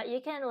given, but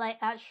you can like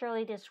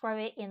actually describe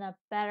it in a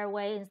better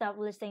way instead of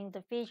listing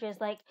the features.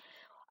 Like,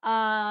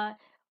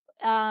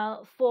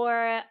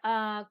 for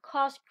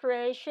course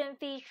creation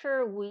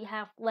feature, we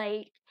have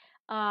like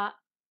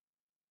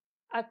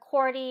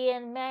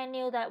accordion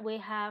menu that we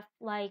have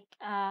like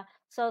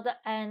so that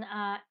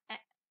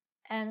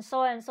and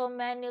so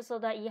menu, so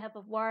that you have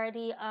a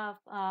variety of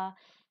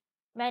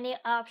many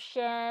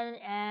option,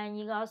 and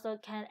you also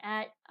can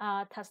add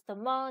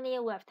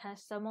testimonial. We have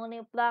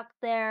testimonial block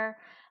there,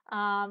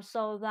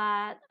 so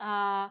that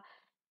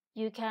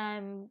you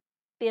can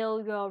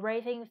build your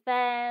raving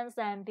fans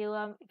and build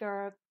up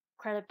your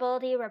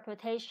credibility,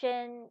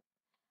 reputation.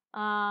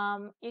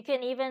 You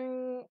can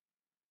even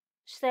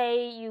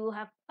say you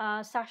have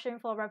a section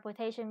for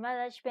reputation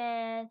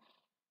management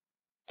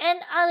and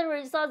other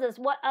resources.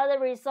 What other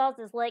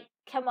resources? Like,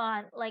 come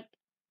on, like,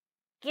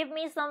 give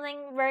me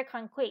something very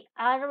concrete.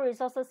 Other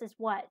resources is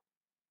what?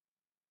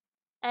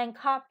 And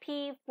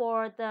copy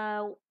for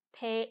the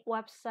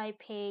website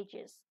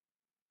pages.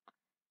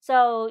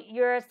 So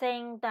you're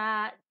saying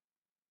that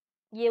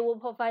you will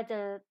provide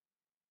the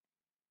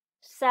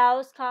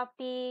sales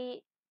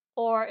copy,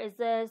 or is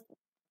this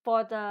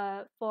for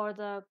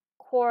the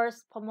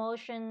course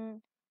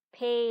promotion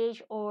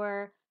page,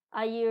 or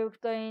are you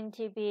going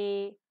to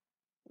be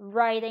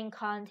writing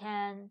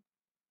content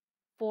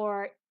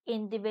for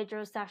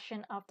individual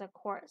section of the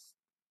course?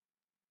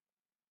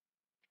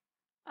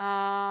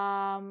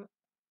 But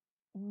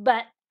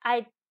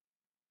I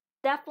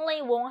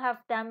definitely won't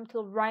have them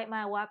to write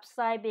my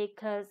website,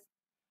 because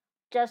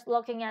just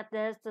looking at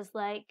this is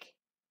like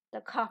the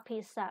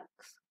copy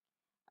sucks.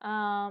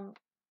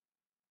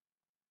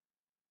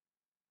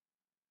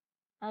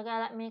 Okay,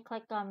 let me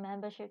click on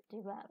membership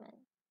development.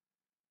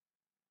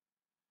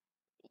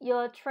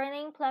 Your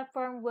training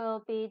platform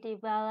will be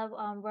developed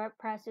on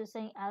WordPress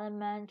using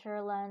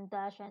Elementor,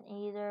 LandDash, and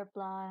either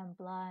blah and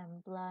blah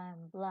and blah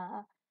and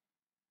blah.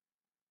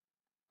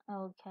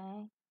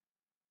 Okay.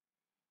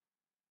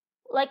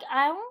 Like,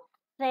 I don't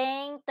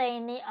think they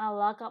need a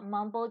lot of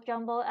mumbo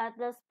jumbo at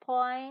this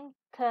point,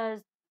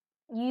 because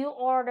you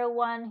are the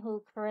one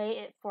who create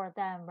it for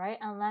them, right?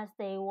 Unless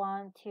they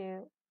want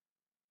to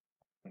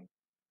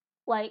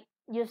like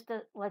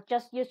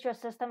just use your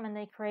system and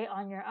they create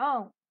on your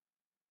own.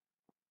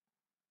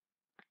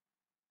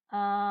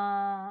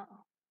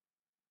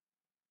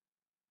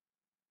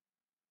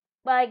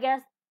 But I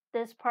guess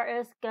this part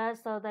is good,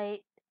 so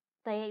they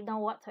know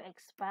what to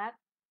expect.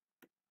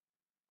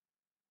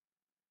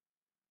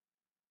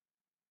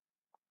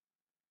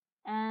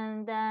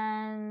 And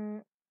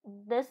then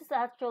this is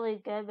actually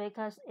good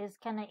because it's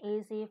kind of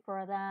easy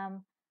for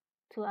them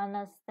to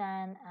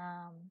understand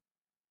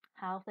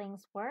how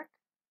things work.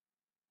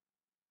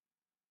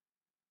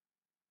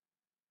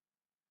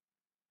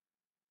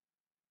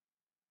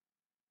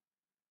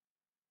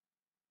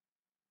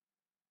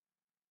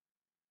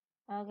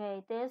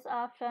 Okay, this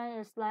option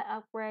is like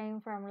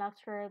upgrading from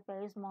luxury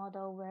base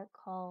model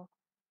vehicle.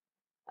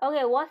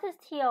 Okay, what is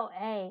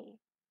TOA?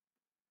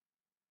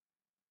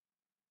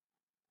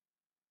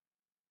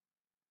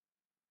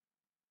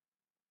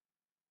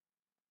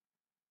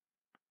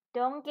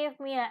 Don't give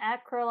me an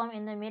acronym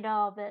in the middle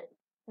of it.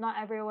 Not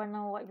everyone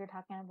know what you're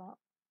talking about.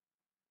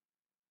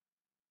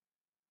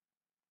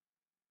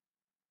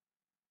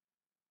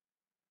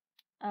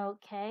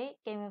 Okay,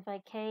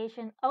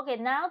 gamification. Okay,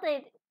 now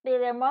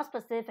they're more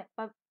specific,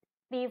 but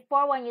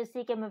before, when you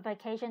see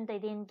gamification, they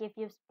didn't give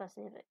you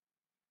specific.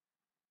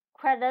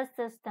 Credit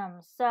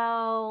system.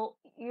 So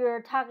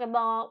you're talking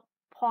about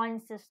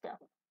point system.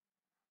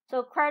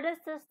 So credit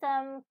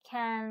system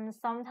can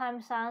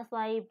sometimes sound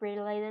like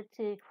related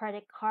to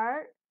credit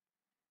card.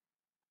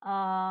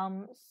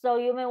 So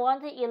you may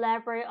want to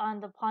elaborate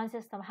on the point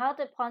system. How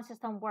the point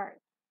system work?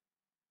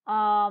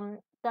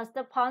 Does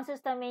the point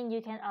system mean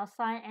you can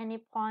assign any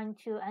point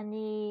to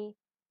any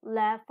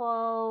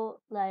level,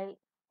 like,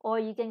 or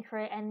you can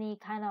create any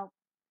kind of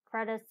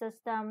credit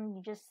system?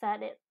 You just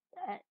set it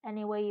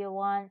any way you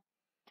want.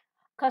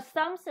 Because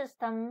some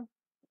system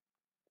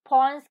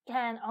points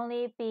can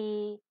only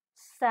be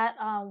set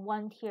on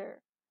one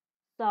tier,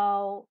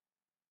 so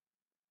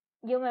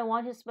you may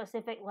want to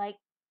specific like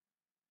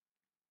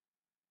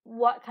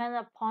what kind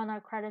of point or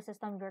credit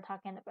system you're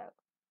talking about.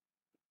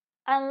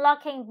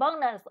 Unlocking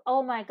bonus.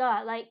 Oh my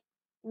god, like,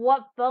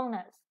 what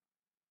bonus?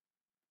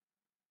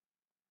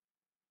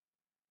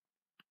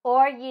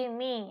 Or you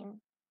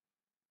mean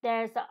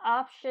there's an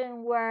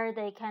option where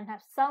they can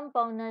have some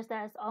bonus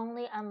that is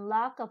only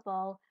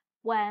unlockable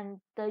when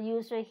the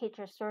user hits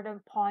a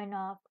certain point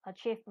of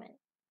achievement?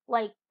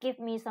 Like, give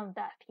me some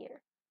depth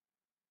here.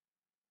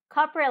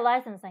 Copyright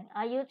licensing.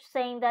 Are you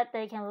saying that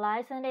they can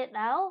license it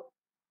out?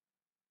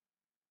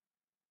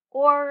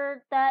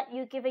 or that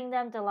you're giving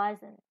them the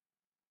license.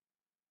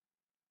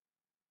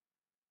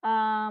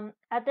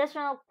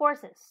 Additional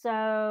courses.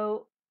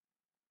 So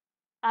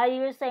are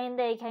you saying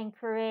they can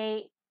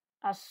create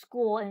a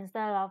school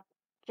instead of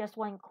just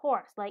one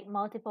course, like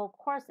multiple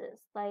courses?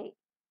 Like,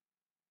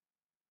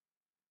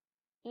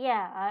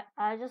 yeah,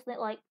 I just need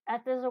like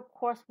additional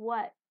course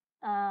what?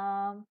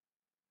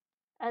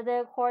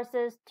 Other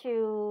courses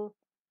to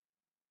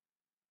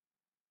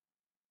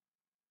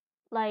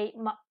like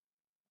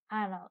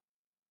I don't know,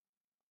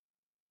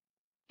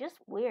 just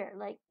weird.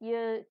 Like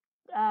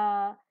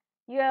uh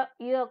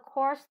your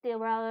course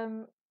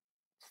develop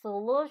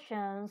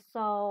solutions,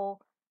 so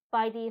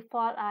by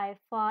default I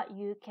thought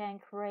you can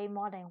create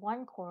more than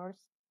one course,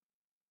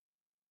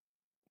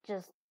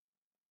 just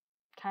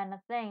kind of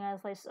thing.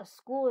 As like a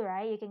school,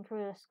 right? You can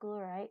create a school,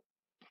 right?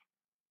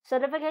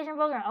 Certification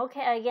program.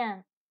 Okay,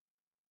 again,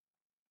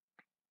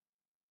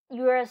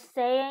 you're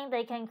saying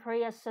they can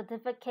create a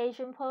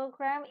certification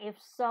program. If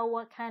so,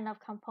 what kind of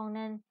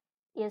component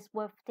is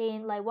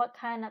within, like what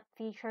kind of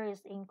feature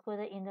is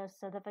included in the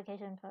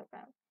certification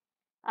program?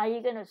 Are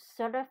you gonna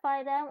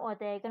certify them, or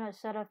they're gonna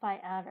certify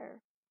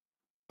others?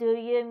 Do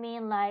you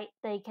mean like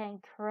they can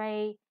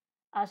create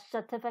a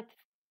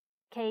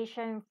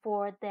certification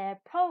for their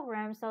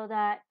program so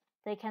that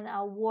they can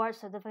award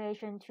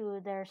certification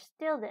to their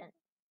students?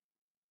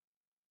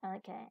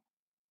 Okay.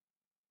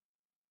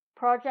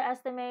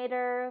 Project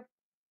estimator,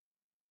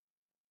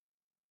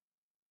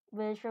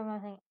 visual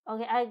mapping.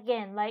 Okay,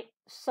 again, like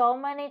so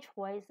many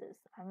choices.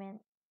 I mean,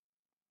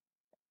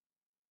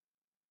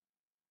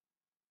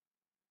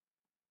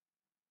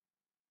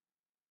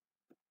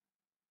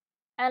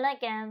 and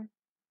again,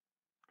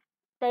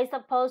 they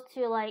supposed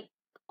to like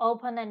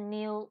open a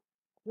new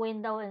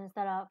window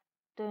instead of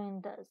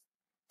doing this.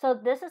 So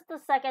this is the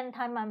second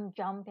time I'm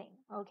jumping,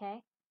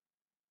 okay?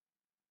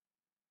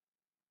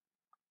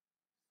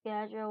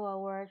 Schedule a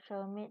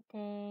virtual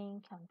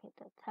meeting, complete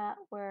the tab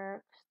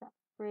work, step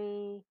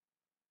 3.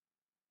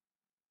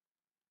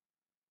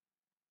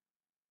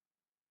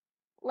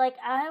 Like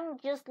I'm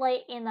just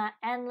like in an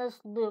endless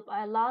loop.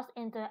 I lost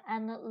into an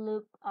endless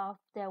loop of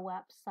their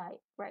website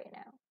right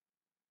now.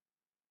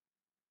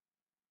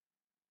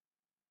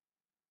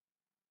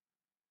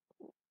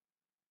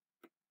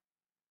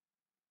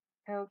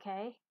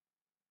 Okay.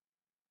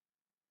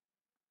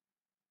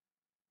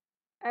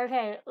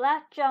 Okay,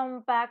 let's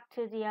jump back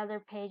to the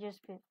other pages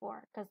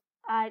before, because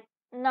I'm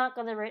not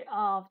gonna read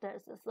all of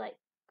this. It's like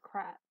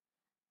crap.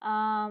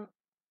 Um,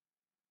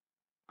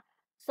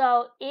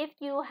 so if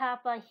you have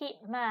a heat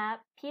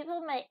map,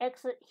 people may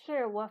exit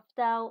here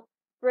without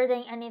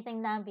reading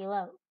anything down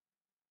below.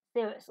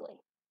 Seriously.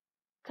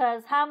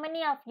 Because how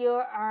many of you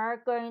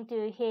are going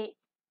to hit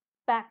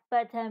back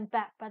button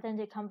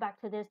to come back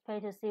to this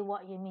page to see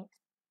what you missed?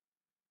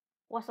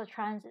 What's the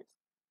chances?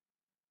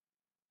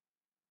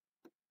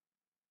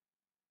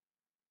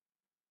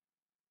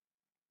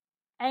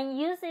 And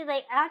usually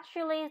they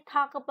actually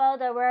talk about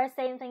the very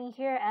same thing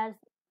here as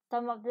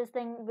some of this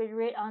thing we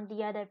read on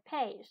the other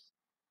page.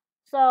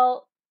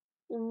 So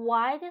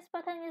why this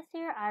button is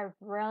here, I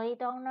really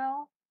don't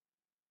know.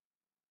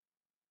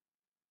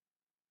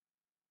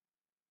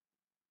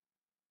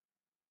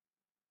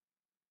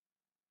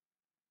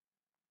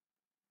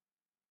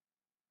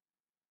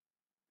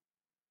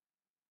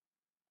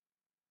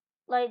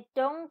 Like,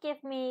 don't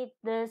give me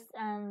this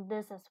and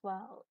this as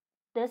well.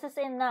 This is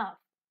enough.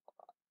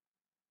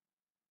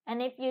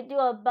 And if you do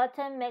a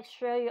button, make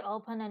sure you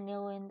open a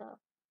new window.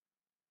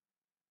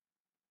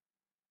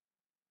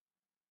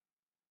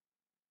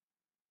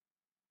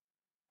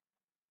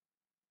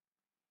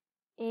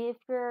 If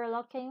you're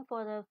looking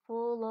for the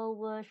full low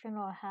version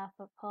or have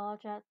a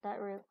project that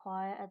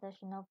require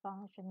additional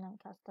function and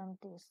custom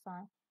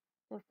design,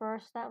 the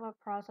first step of the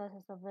process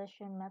is a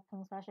vision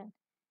mapping session.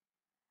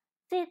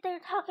 See, they're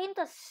talking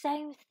the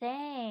same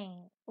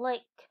thing.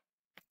 Like,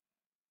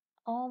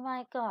 oh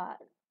my god.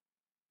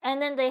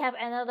 And then they have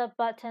another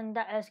button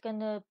that is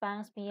gonna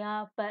bounce me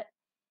up, but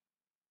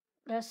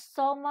there's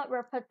so much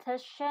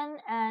repetition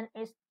and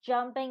it's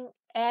jumping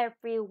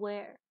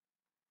everywhere.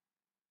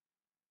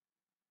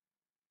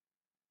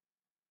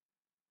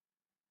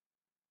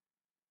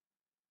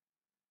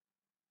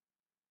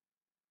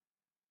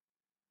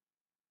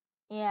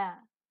 Yeah,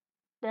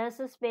 this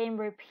is being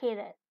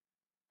repeated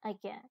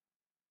again.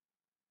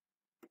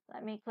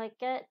 Let me click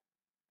it.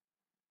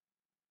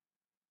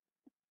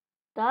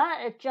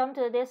 That it jumped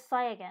to this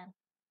side again.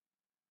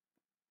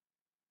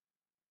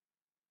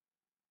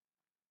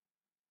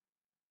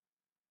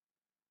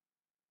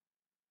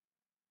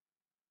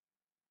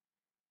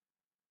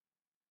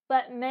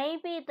 But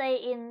maybe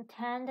they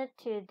intended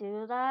to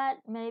do that.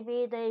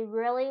 Maybe they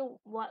really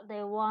what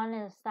they want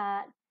is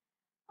that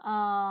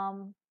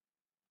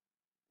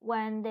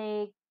when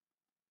they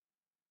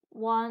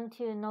want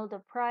to know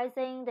the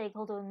pricing, they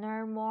go to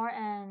learn more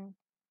and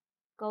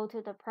go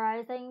to the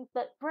pricing.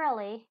 But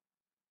really,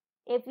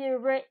 if you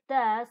read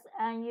this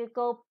and you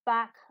go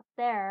back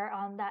there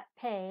on that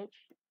page,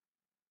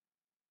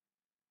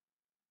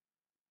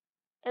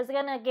 it's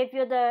gonna give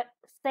you the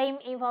same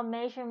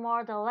information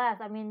more or less.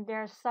 I mean,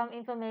 there's some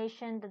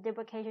information the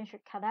duplication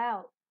should cut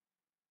out.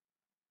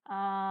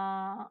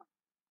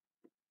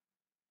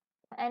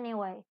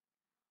 Anyway,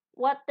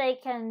 what they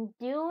can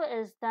do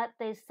is that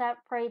they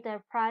separate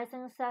their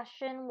pricing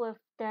section with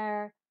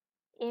their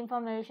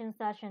information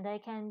section. They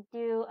can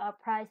do a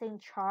pricing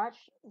chart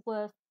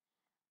with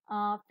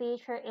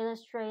feature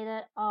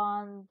illustrated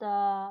on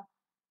the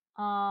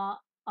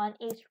on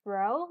each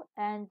row,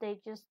 and they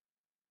just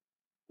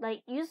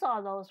like you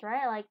saw those,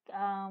 right? Like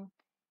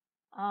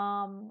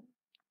um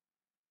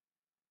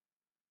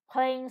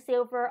plain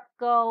silver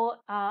gold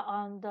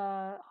on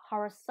the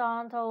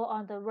horizontal,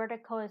 on the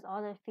vertical is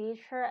other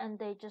feature, and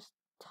they just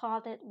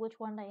taught it which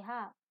one they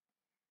have.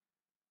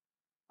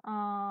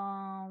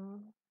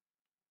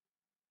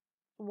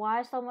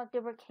 Why so much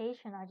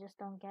duplication? I just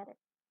don't get it.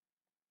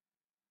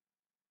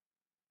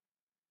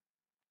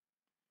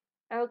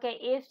 Okay,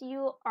 if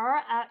you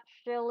are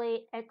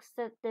actually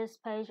exit this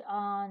page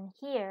on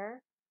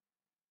here,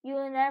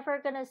 you're never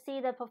gonna see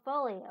the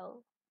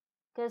portfolio,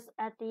 because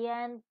at the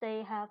end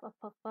they have a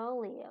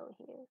portfolio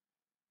here,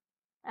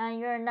 and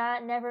you're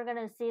not never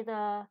gonna see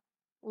the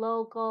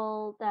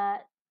logo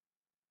that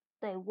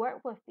they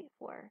worked with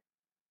before.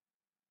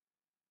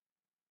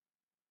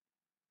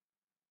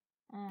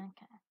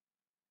 Okay.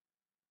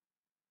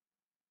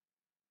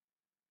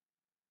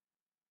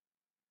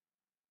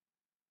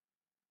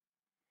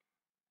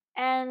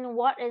 And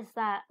what is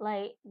that?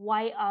 Like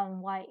white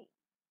on white.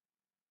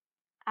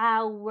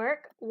 Our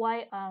work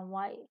white on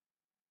white.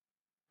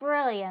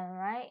 Brilliant,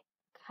 right?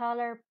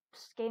 Color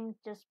scheme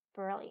just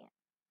brilliant.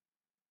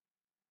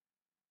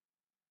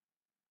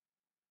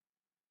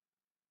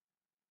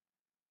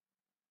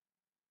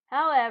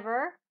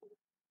 However,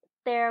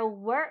 their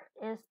work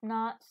is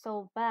not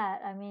so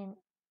bad. I mean,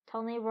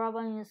 Tony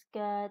Robbins is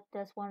good.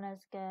 This one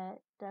is good.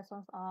 This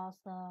one's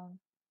awesome.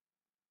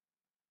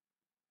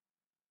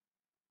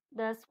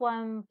 This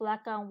one,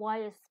 black and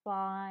white is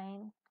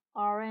fine.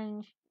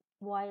 Orange,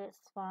 white is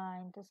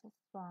fine. This is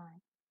fine.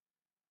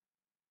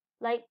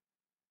 Like,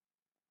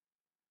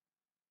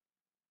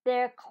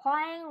 their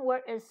client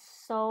work is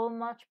so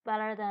much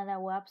better than their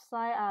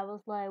website. I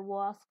was like,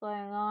 what's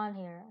going on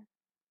here?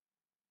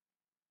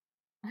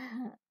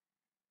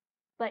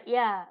 But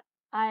yeah,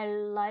 I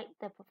like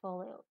the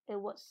portfolio. It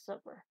was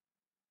super.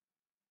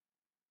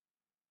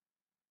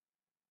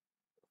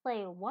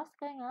 Like, what's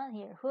going on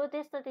here? Who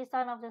did the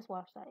design of this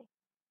website?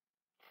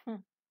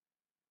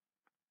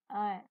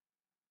 Alright.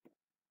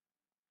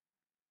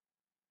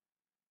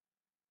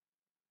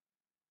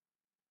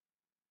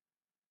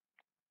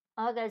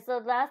 Okay,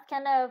 so that's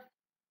kind of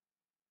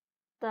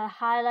the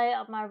highlight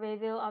of my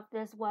review of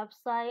this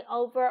website.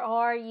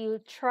 Overall, you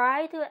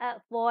try to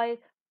avoid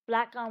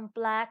black on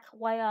black,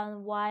 white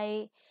on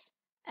white,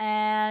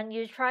 and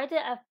you try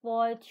to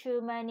avoid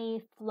too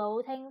many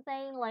floating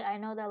things. Like I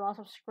know there are lots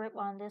of script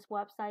on this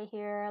website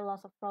here,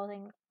 lots of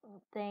floating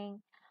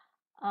thing.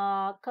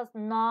 Cause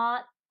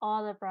not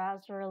all the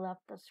browser love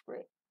the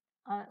script,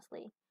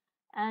 honestly,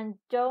 and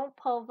don't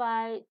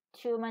provide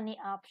too many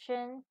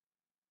options.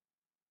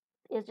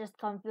 It just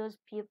confuse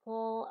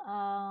people.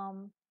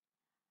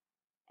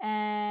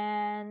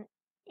 And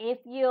if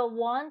you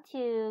want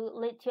to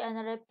lead to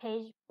another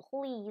page,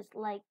 please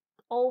like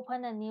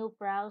open a new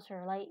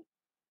browser. Like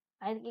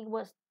I think it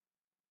was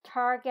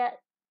Target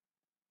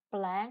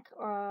blank,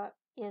 or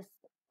is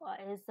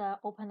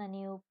open a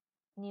new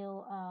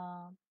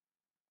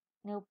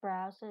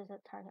browser. Is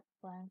it Target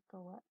blank or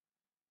what?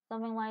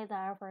 Something like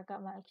that. I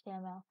forgot my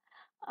HTML.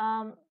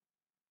 Um,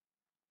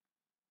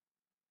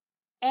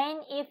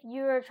 and if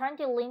you're trying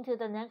to link to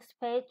the next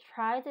page,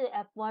 try to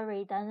avoid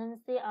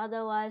redundancy.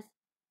 Otherwise,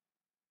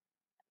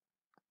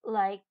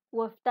 like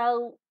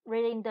without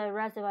reading the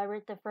rest, if I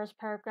read the first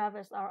paragraph,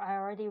 I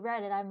already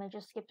read it, I may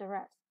just skip the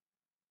rest.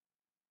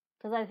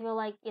 Because I feel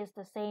like it's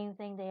the same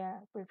thing they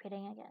are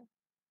repeating again.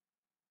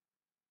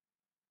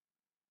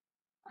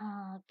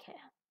 Okay.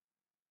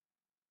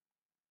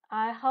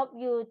 I hope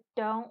you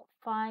don't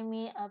find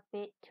me a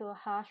bit too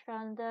harsh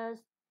on this.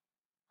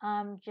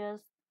 I'm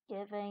just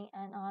giving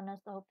an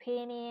honest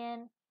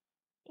opinion.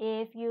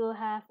 If you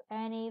have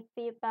any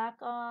feedback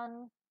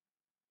on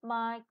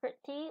my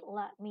critique,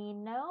 let me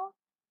know,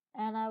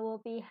 and I will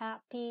be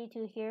happy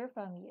to hear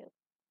from you.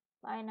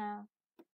 Bye now.